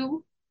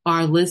to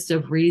our list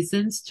of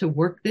reasons to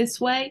work this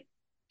way,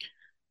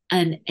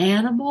 an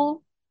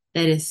animal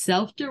that is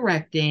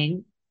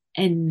self-directing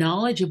and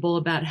knowledgeable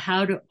about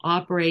how to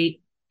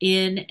operate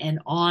in and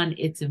on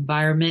its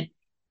environment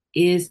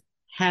is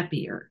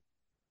happier.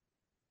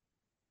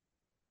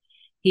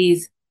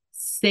 He's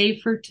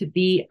safer to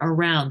be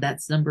around.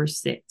 That's number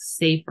 6,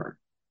 safer.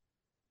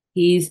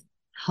 He's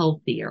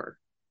healthier.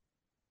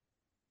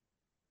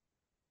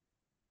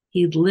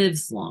 He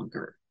lives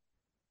longer.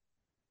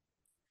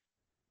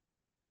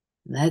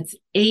 That's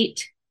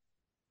 8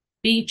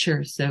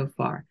 features so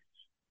far.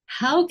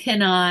 How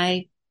can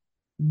I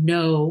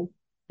know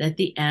that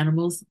the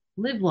animals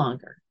live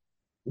longer?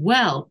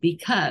 Well,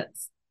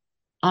 because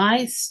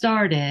I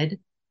started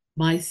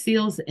my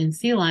seals and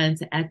sea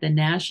lions at the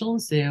National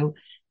Zoo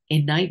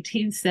in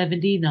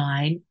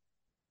 1979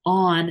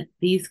 on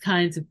these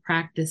kinds of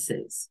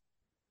practices.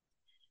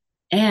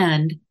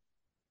 And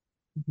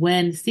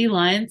when sea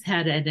lions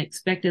had an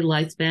expected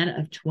lifespan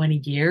of 20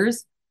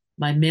 years,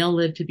 my male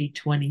lived to be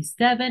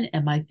 27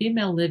 and my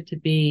female lived to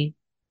be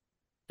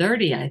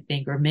 30, I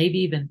think, or maybe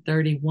even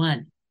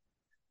 31.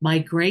 My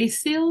gray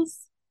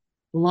seals,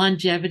 the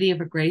longevity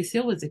of a gray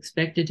seal was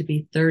expected to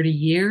be 30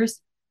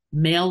 years.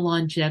 Male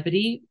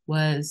longevity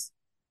was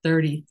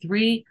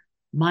 33.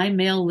 My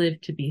male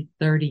lived to be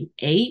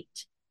 38.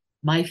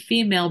 My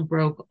female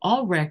broke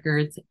all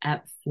records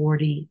at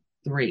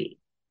 43.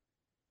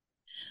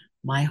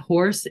 My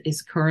horse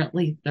is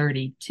currently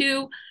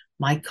 32.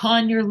 My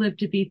conure lived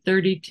to be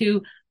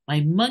 32.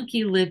 My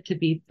monkey lived to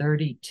be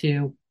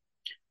 32.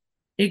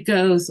 It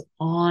goes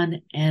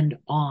on and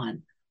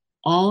on.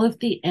 All of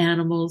the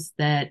animals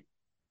that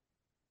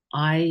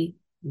I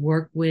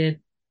work with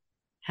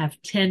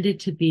have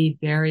tended to be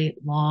very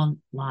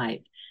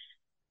long-lived.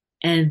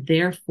 And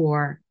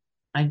therefore,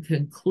 I'm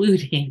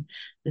concluding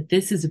that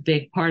this is a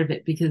big part of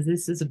it because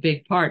this is a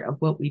big part of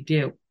what we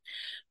do.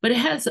 But it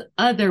has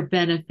other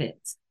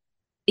benefits.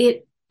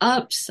 It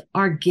ups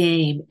our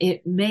game.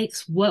 It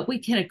makes what we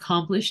can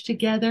accomplish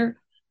together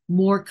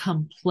more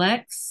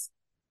complex,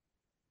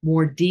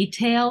 more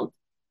detailed.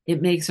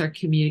 It makes our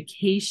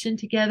communication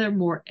together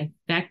more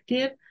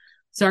effective.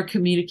 So our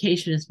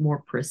communication is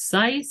more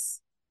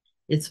precise,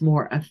 it's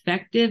more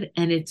effective,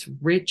 and it's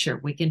richer.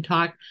 We can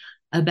talk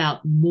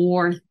about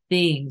more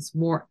things,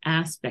 more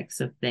aspects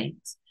of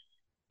things.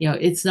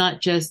 It's not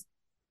just,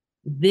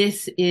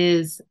 this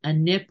is a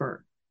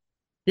nipper.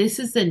 This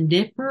is a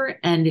nipper,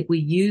 and we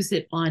use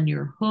it on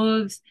your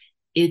hooves.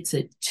 It's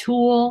a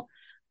tool.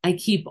 I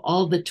keep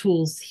all the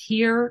tools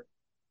here.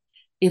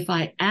 If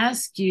I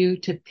ask you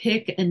to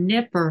pick a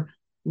nipper,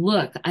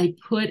 look, I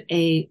put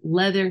a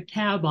leather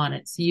tab on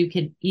it so you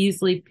can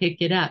easily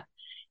pick it up.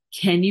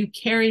 Can you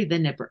carry the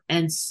nipper?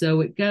 And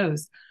so it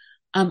goes.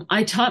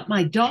 I taught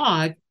my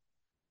dog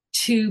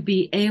to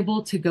be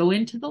able to go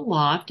into the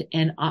loft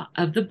and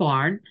of the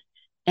barn,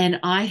 and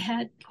I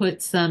had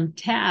put some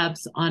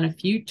tabs on a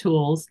few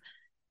tools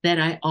that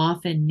I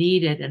often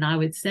needed, and I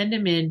would send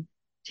him in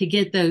to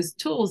get those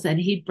tools, and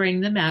he'd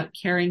bring them out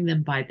carrying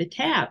them by the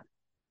tab.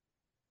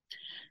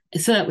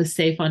 So that was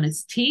safe on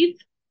his teeth.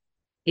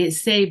 It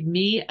saved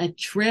me a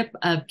trip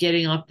of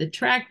getting off the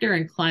tractor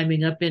and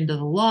climbing up into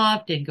the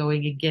loft and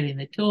going and getting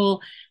the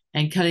tool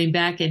and coming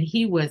back. And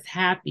he was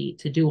happy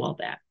to do all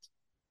that.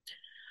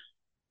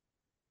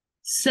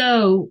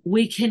 So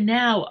we can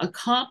now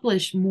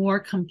accomplish more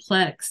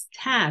complex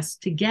tasks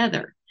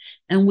together,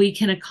 and we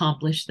can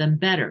accomplish them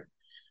better.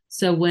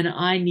 So when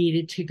I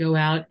needed to go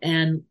out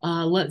and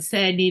let's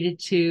say I needed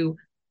to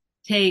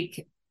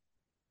take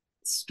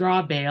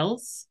straw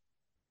bales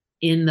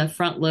in the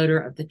front loader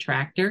of the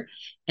tractor.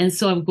 And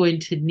so I'm going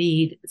to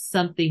need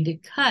something to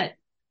cut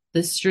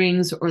the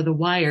strings or the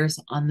wires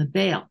on the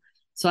bale.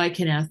 So I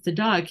can ask the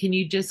dog, can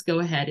you just go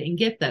ahead and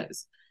get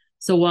those?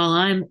 So while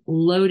I'm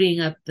loading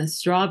up the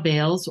straw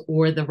bales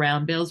or the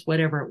round bales,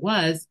 whatever it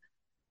was,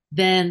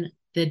 then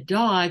the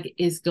dog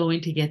is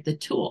going to get the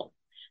tool.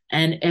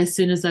 And as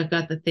soon as I've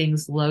got the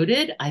things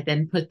loaded, I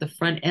then put the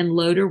front end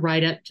loader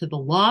right up to the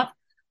loft.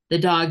 The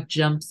dog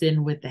jumps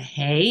in with the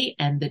hay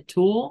and the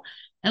tool,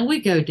 and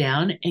we go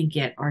down and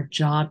get our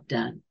job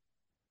done.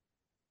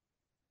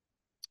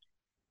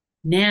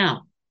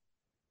 Now,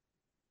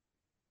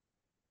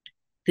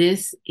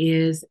 this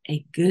is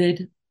a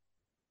good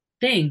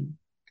thing,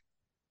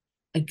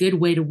 a good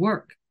way to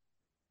work.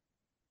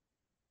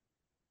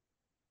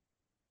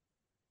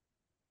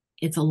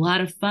 It's a lot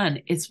of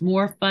fun. It's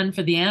more fun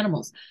for the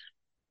animals.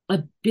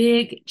 A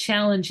big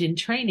challenge in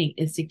training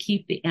is to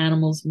keep the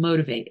animals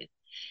motivated.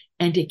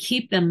 And to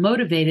keep them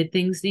motivated,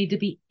 things need to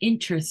be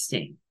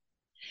interesting.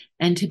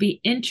 And to be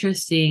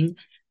interesting,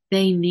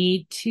 they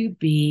need to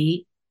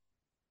be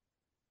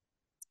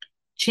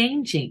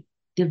changing,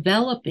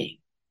 developing,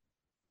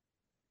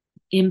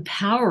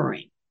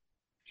 empowering.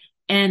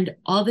 And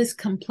all this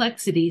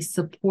complexity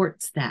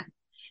supports that.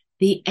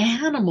 The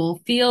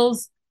animal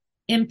feels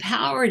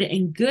empowered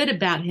and good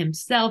about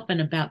himself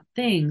and about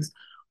things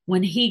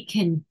when he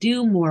can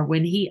do more,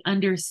 when he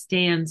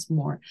understands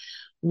more,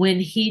 when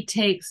he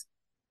takes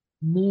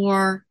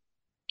more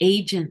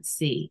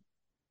agency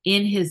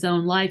in his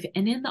own life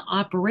and in the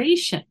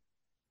operation.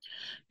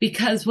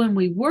 Because when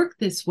we work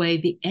this way,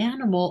 the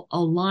animal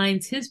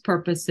aligns his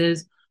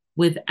purposes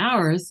with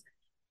ours,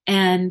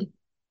 and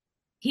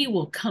he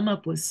will come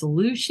up with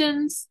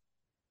solutions.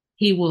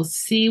 He will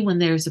see when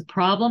there's a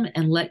problem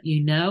and let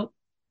you know.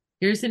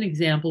 Here's an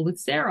example with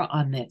Sarah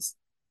on this.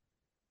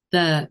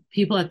 The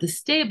people at the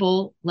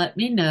stable let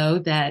me know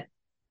that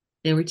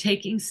they were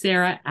taking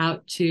Sarah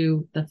out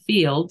to the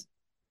field,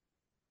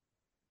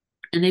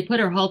 and they put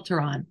her halter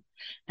on.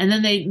 And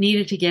then they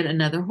needed to get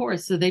another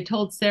horse. So they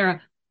told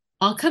Sarah,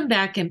 I'll come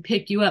back and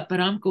pick you up,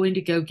 but I'm going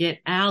to go get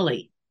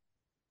Allie,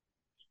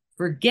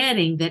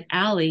 forgetting that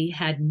Allie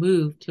had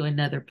moved to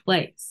another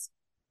place.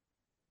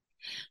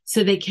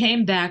 So they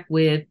came back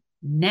with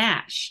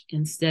Nash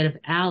instead of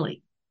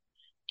Allie.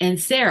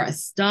 And Sarah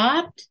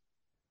stopped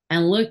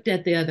and looked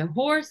at the other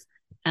horse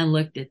and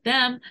looked at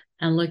them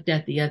and looked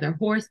at the other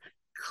horse,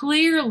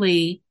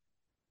 clearly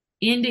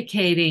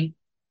indicating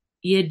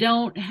you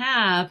don't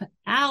have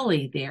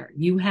Allie there.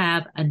 You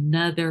have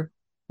another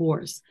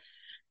horse.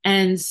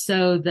 And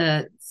so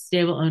the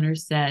stable owner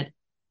said,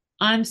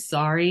 I'm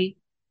sorry,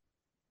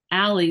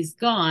 Allie's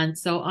gone,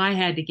 so I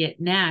had to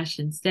get Nash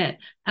instead.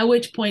 At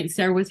which point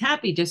Sarah was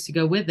happy just to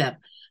go with them.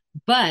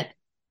 But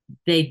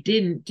they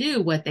didn't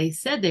do what they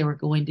said they were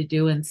going to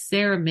do, and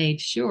Sarah made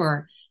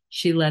sure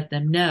she let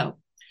them know.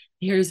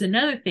 Here's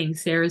another thing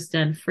Sarah's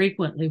done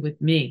frequently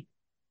with me.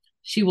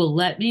 She will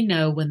let me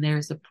know when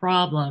there's a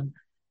problem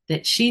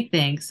that she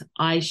thinks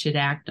I should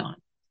act on.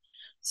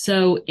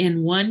 So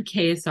in one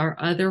case, our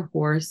other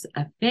horse,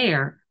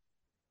 Affair,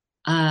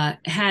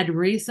 had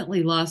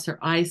recently lost her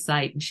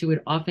eyesight, and she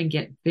would often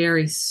get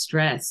very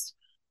stressed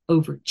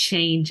over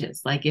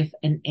changes, like if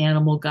an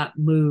animal got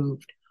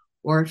moved,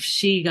 or if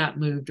she got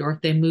moved, or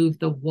if they moved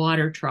the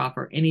water trough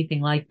or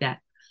anything like that.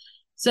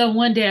 So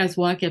one day I was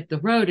walking up the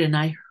road and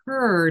I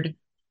heard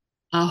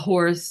a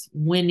horse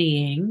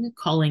whinnying,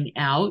 calling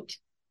out.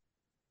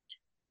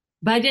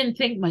 But I didn't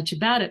think much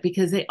about it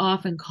because they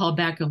often call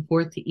back and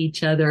forth to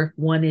each other if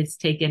one is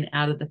taken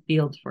out of the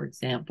field, for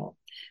example.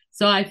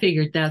 So I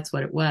figured that's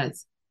what it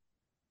was.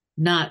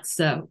 Not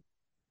so.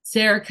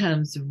 Sarah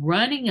comes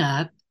running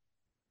up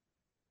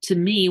to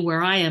me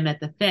where I am at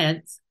the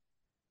fence,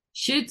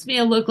 shoots me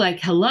a look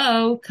like,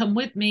 hello, come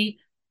with me,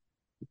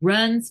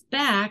 runs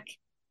back.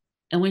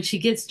 And when she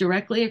gets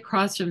directly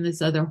across from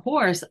this other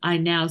horse, I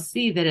now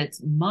see that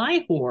it's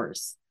my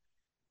horse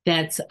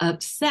that's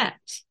upset.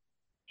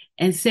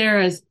 And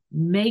Sarah's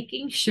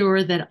making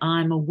sure that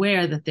I'm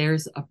aware that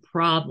there's a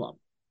problem.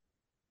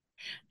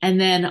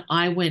 And then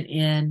I went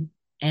in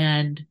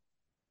and,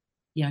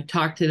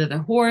 talked to the other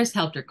horse,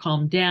 helped her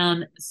calm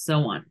down,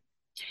 so on.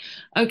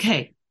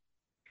 Okay.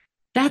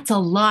 That's a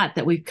lot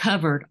that we've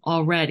covered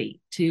already.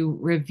 To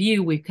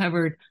review, we've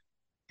covered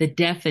the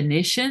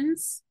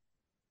definitions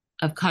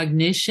of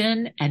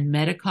cognition and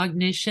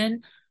metacognition,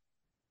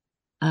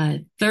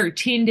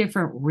 13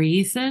 different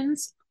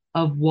reasons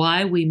of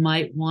why we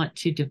might want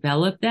to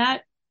develop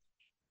that,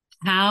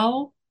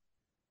 how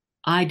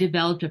I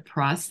developed a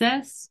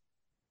process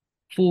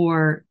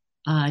for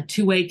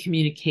two-way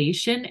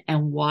communication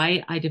and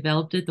why I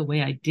developed it the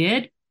way I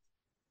did.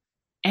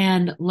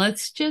 And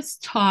let's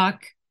just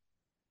talk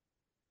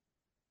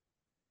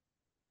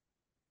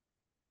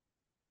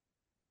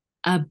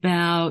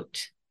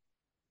about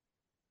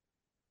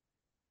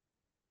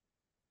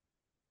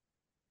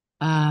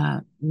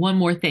one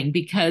more thing,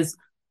 because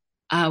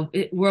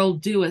we'll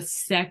do a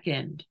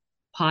second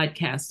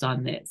podcast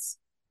on this.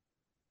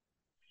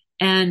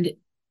 And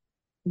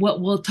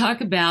what we'll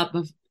talk about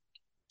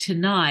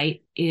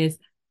tonight is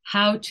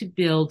how to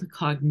build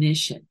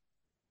cognition.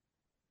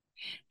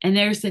 And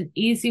there's an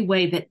easy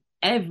way that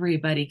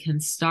everybody can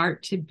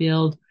start to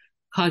build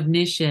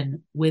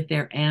cognition with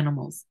their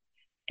animals,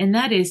 and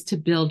that is to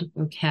build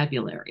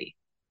vocabulary.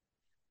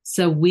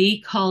 So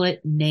we call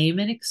it name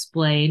and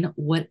explain.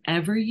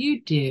 Whatever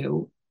you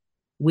do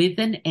with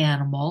an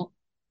animal,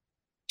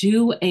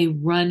 do a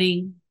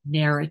running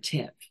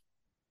narrative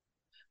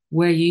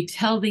where you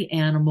tell the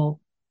animal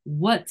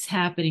what's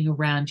happening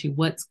around you,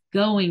 what's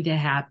going to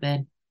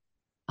happen,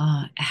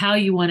 how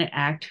you want to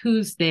act,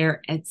 who's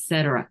there,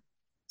 etc.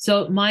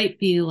 So it might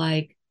be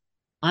like,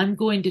 I'm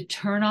going to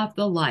turn off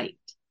the light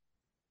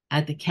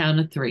at the count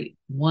of 3.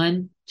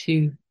 1,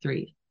 2,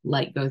 3.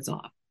 Light goes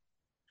off.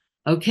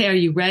 Okay, are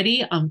you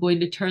ready? I'm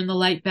going to turn the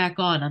light back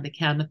on the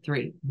count of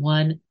 3.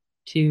 1,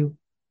 2,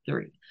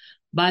 3.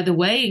 By the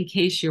way, in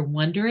case you're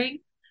wondering,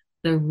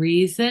 the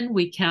reason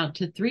we count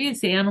to 3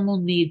 is the animal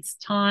needs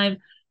time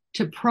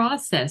to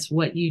process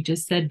what you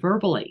just said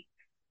verbally,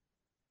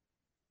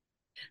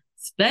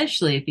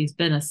 especially if he's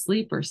been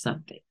asleep or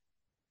something.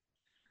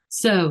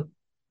 So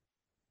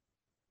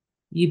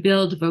you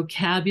build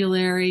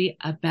vocabulary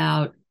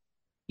about,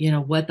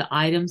 what the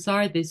items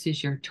are. This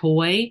is your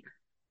toy.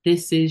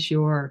 This is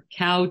your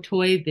cow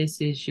toy.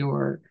 This is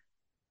your,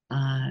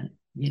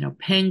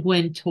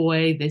 penguin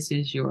toy. This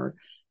is your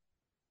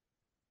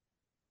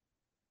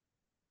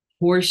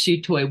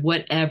horseshoe toy,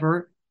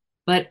 whatever.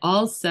 But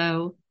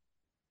also,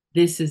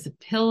 this is a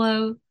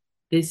pillow.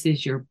 This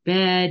is your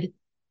bed.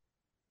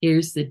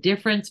 Here's the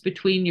difference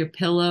between your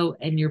pillow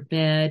and your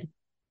bed.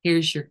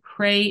 Here's your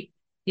crate.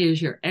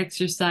 Here's your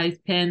exercise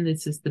pen.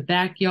 This is the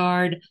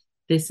backyard.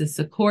 This is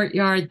the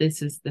courtyard.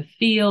 This is the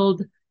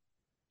field.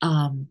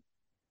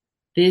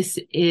 This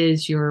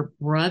is your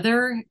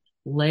brother,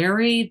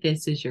 Larry.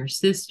 This is your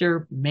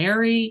sister,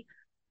 Mary.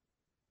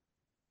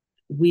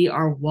 We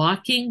are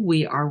walking.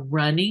 We are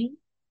running.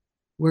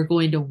 We're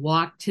going to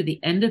walk to the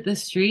end of the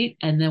street,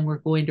 and then we're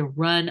going to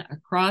run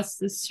across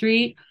the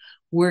street.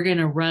 We're going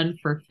to run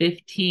for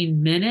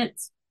 15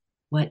 minutes,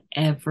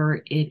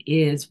 whatever it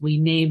is. We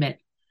name it.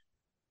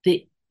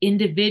 The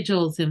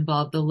individuals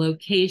involved, the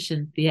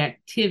locations, the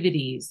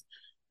activities,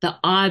 the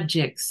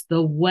objects,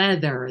 the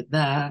weather,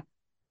 the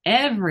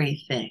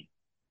everything.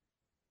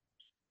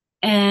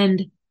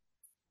 And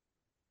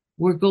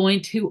we're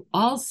going to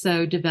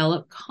also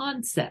develop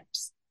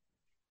concepts.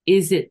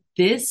 Is it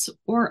this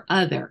or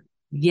other?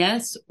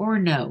 Yes or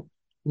no?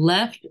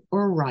 Left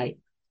or right?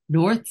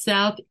 North,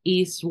 south,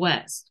 east,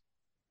 west?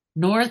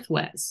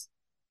 Northwest,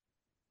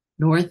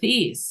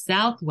 northeast,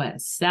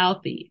 southwest,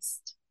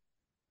 southeast?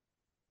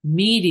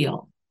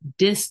 Medial,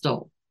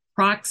 distal,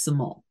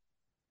 proximal,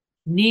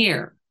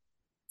 near,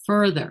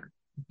 further,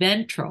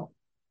 ventral,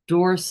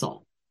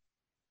 dorsal?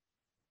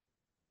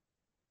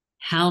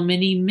 How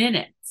many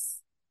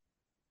minutes?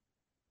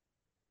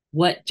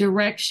 What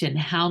direction?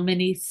 How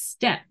many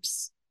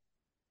steps?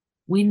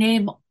 We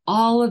name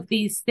all of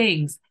these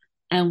things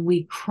and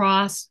we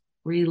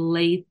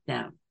cross-relate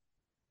them.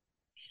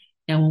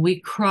 And when we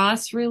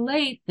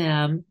cross-relate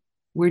them,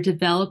 we're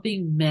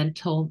developing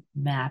mental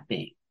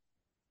mapping.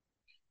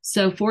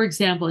 So, for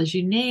example, as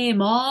you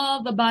name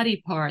all the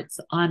body parts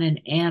on an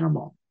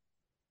animal,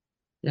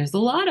 there's a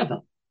lot of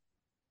them.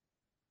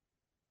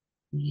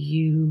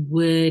 You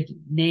would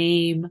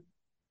name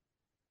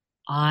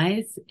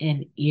eyes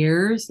and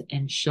ears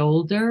and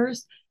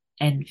shoulders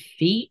and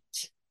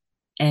feet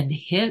and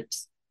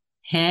hips,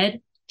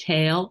 head,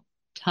 tail,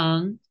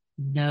 tongue,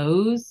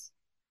 nose,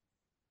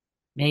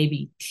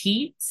 maybe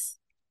teats,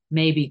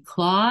 maybe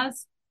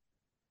claws.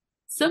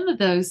 Some of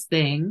those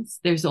things,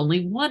 there's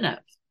only one of.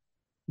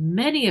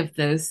 Many of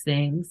those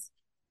things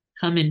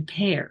come in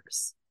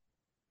pairs.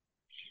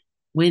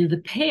 When the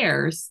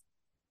pairs,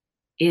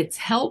 it's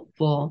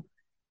helpful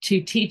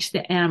to teach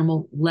the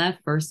animal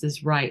left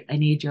versus right. I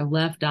need your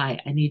left eye.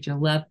 I need your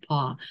left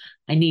paw.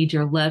 I need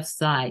your left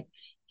side.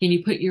 Can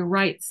you put your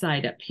right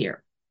side up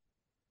here?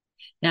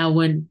 Now,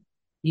 when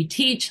you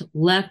teach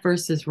left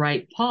versus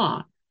right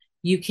paw,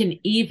 you can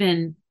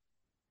even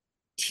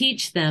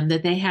teach them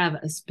that they have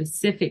a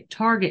specific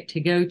target to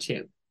go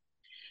to.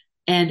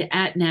 And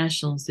at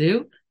National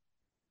Zoo,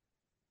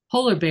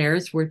 polar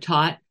bears were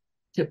taught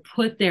to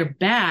put their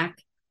back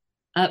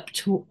up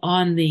to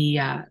on the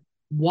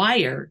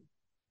wire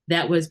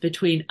that was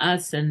between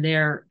us and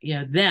their,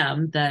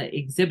 them, the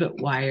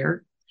exhibit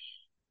wire,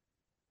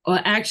 or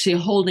actually a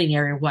holding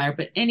area wire.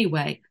 But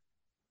anyway,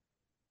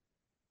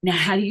 now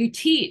how do you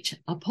teach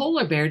a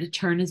polar bear to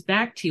turn his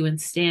back to you and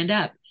stand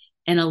up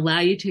and allow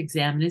you to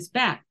examine his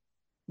back?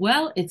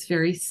 Well, it's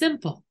very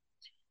simple.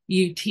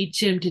 You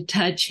teach him to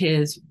touch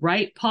his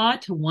right paw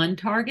to one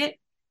target,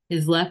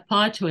 his left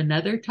paw to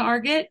another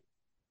target.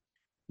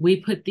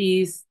 We put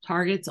these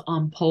targets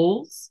on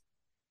poles.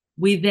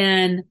 We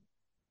then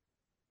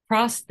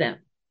cross them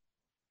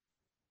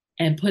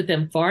and put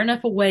them far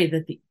enough away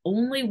that the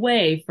only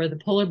way for the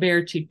polar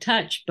bear to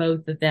touch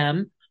both of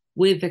them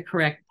with the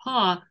correct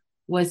paw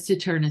was to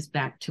turn his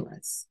back to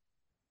us.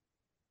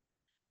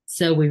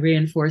 So we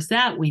reinforced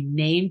that, we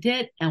named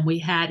it, and we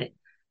had it.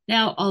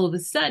 Now, all of a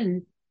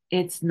sudden,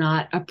 it's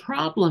not a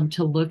problem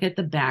to look at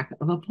the back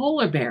of a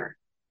polar bear.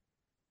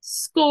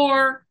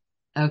 Score,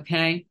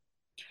 okay?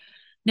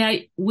 Now,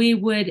 we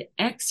would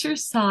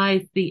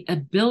exercise the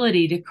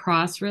ability to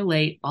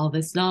cross-relate all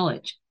this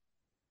knowledge.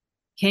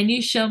 Can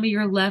you show me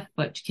your left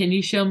foot? Can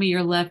you show me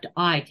your left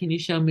eye? Can you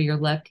show me your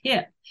left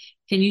hip?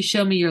 Can you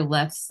show me your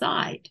left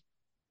side?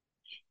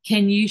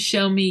 Can you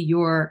show me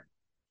your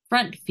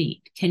front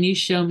feet? Can you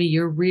show me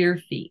your rear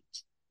feet?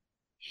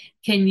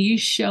 Can you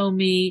show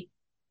me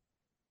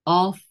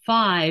all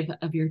 5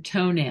 of your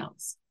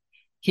toenails?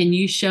 Can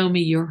you show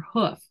me your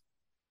hoof,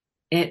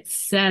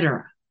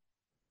 etc.?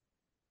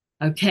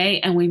 Okay,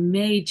 and we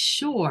made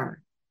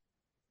sure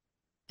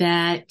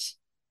that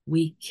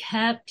we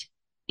kept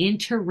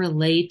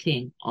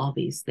interrelating all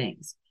these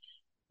things.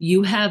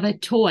 You have a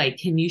toy.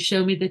 Can you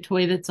show me the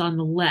toy that's on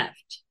the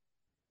left?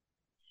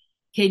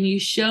 Can you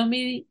show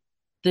me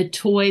the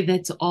toy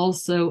that's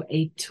also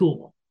a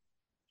tool?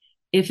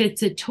 If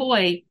it's a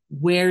toy,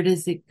 where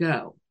does it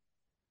go?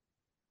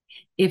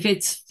 If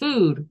it's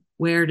food,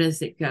 where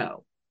does it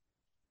go?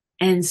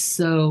 And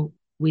so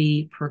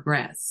we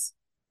progress.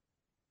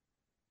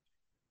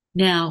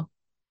 Now,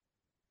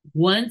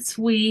 once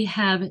we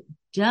have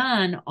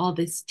done all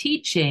this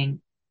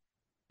teaching,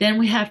 then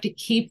we have to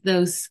keep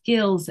those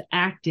skills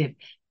active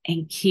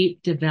and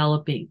keep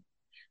developing.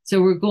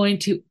 So we're going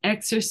to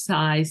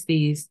exercise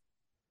these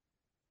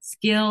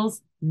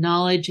skills,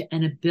 knowledge,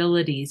 and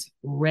abilities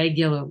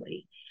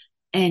regularly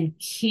and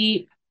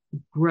keep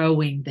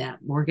growing them.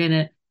 We're going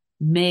to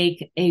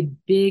make a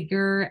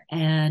bigger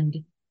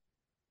and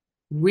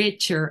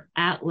richer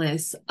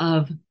atlas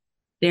of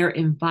their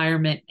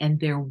environment and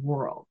their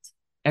world,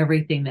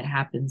 everything that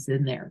happens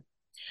in there.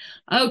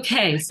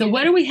 Okay, so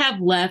what do we have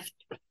left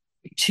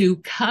to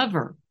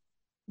cover?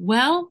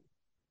 Well,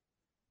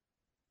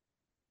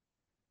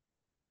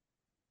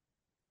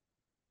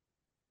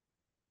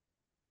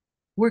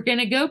 we're going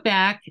to go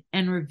back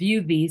and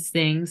review these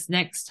things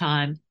next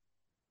time,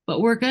 but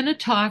we're going to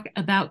talk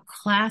about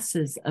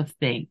classes of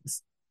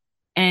things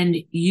and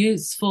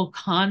useful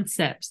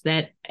concepts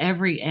that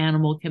every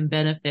animal can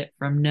benefit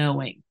from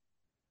knowing.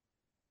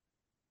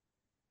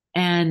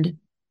 And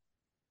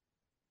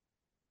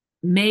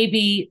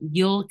maybe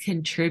you'll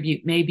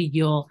contribute, maybe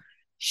you'll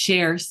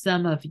share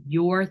some of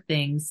your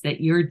things that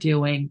you're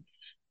doing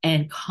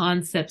and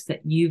concepts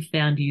that you've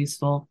found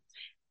useful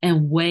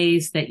and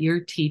ways that you're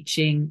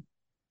teaching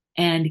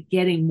and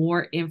getting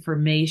more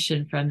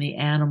information from the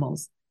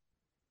animals.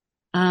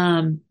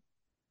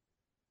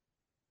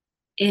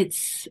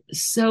 It's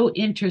so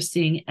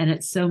interesting and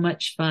it's so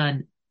much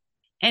fun.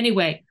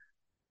 Anyway,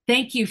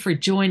 thank you for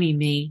joining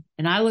me,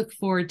 and I look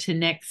forward to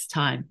next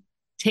time.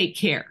 Take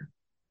care.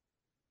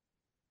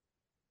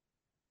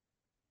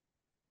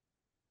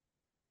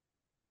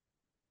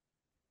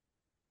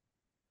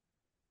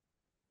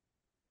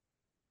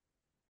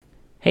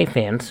 Hey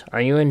fans,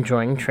 are you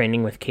enjoying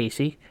Training with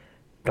Kayce?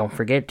 Don't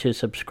forget to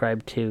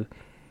subscribe to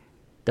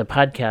the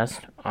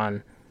podcast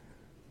on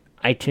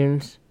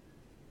iTunes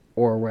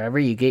or wherever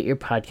you get your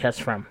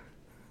podcasts from.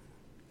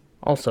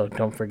 Also,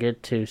 don't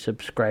forget to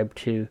subscribe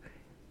to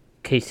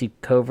Kayce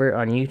Covert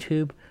on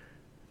YouTube.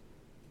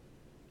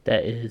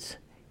 That is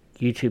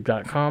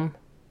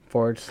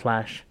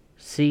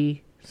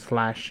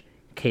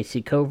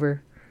youtube.com/C/Kayce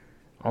Covert.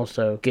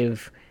 Also,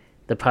 give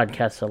the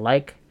podcast a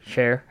like,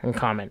 share, and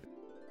comment.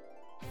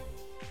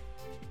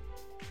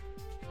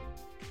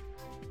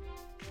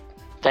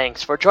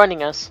 Thanks for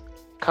joining us.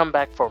 Come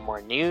back for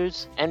more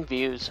news and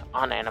views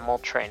on animal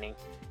training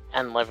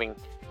and living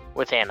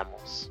with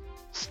animals.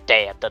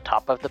 Stay at the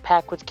top of the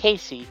pack with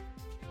Kayce.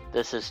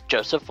 This is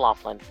Joseph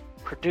Laughlin,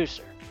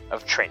 producer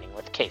of Training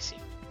with Kayce.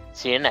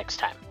 See you next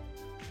time.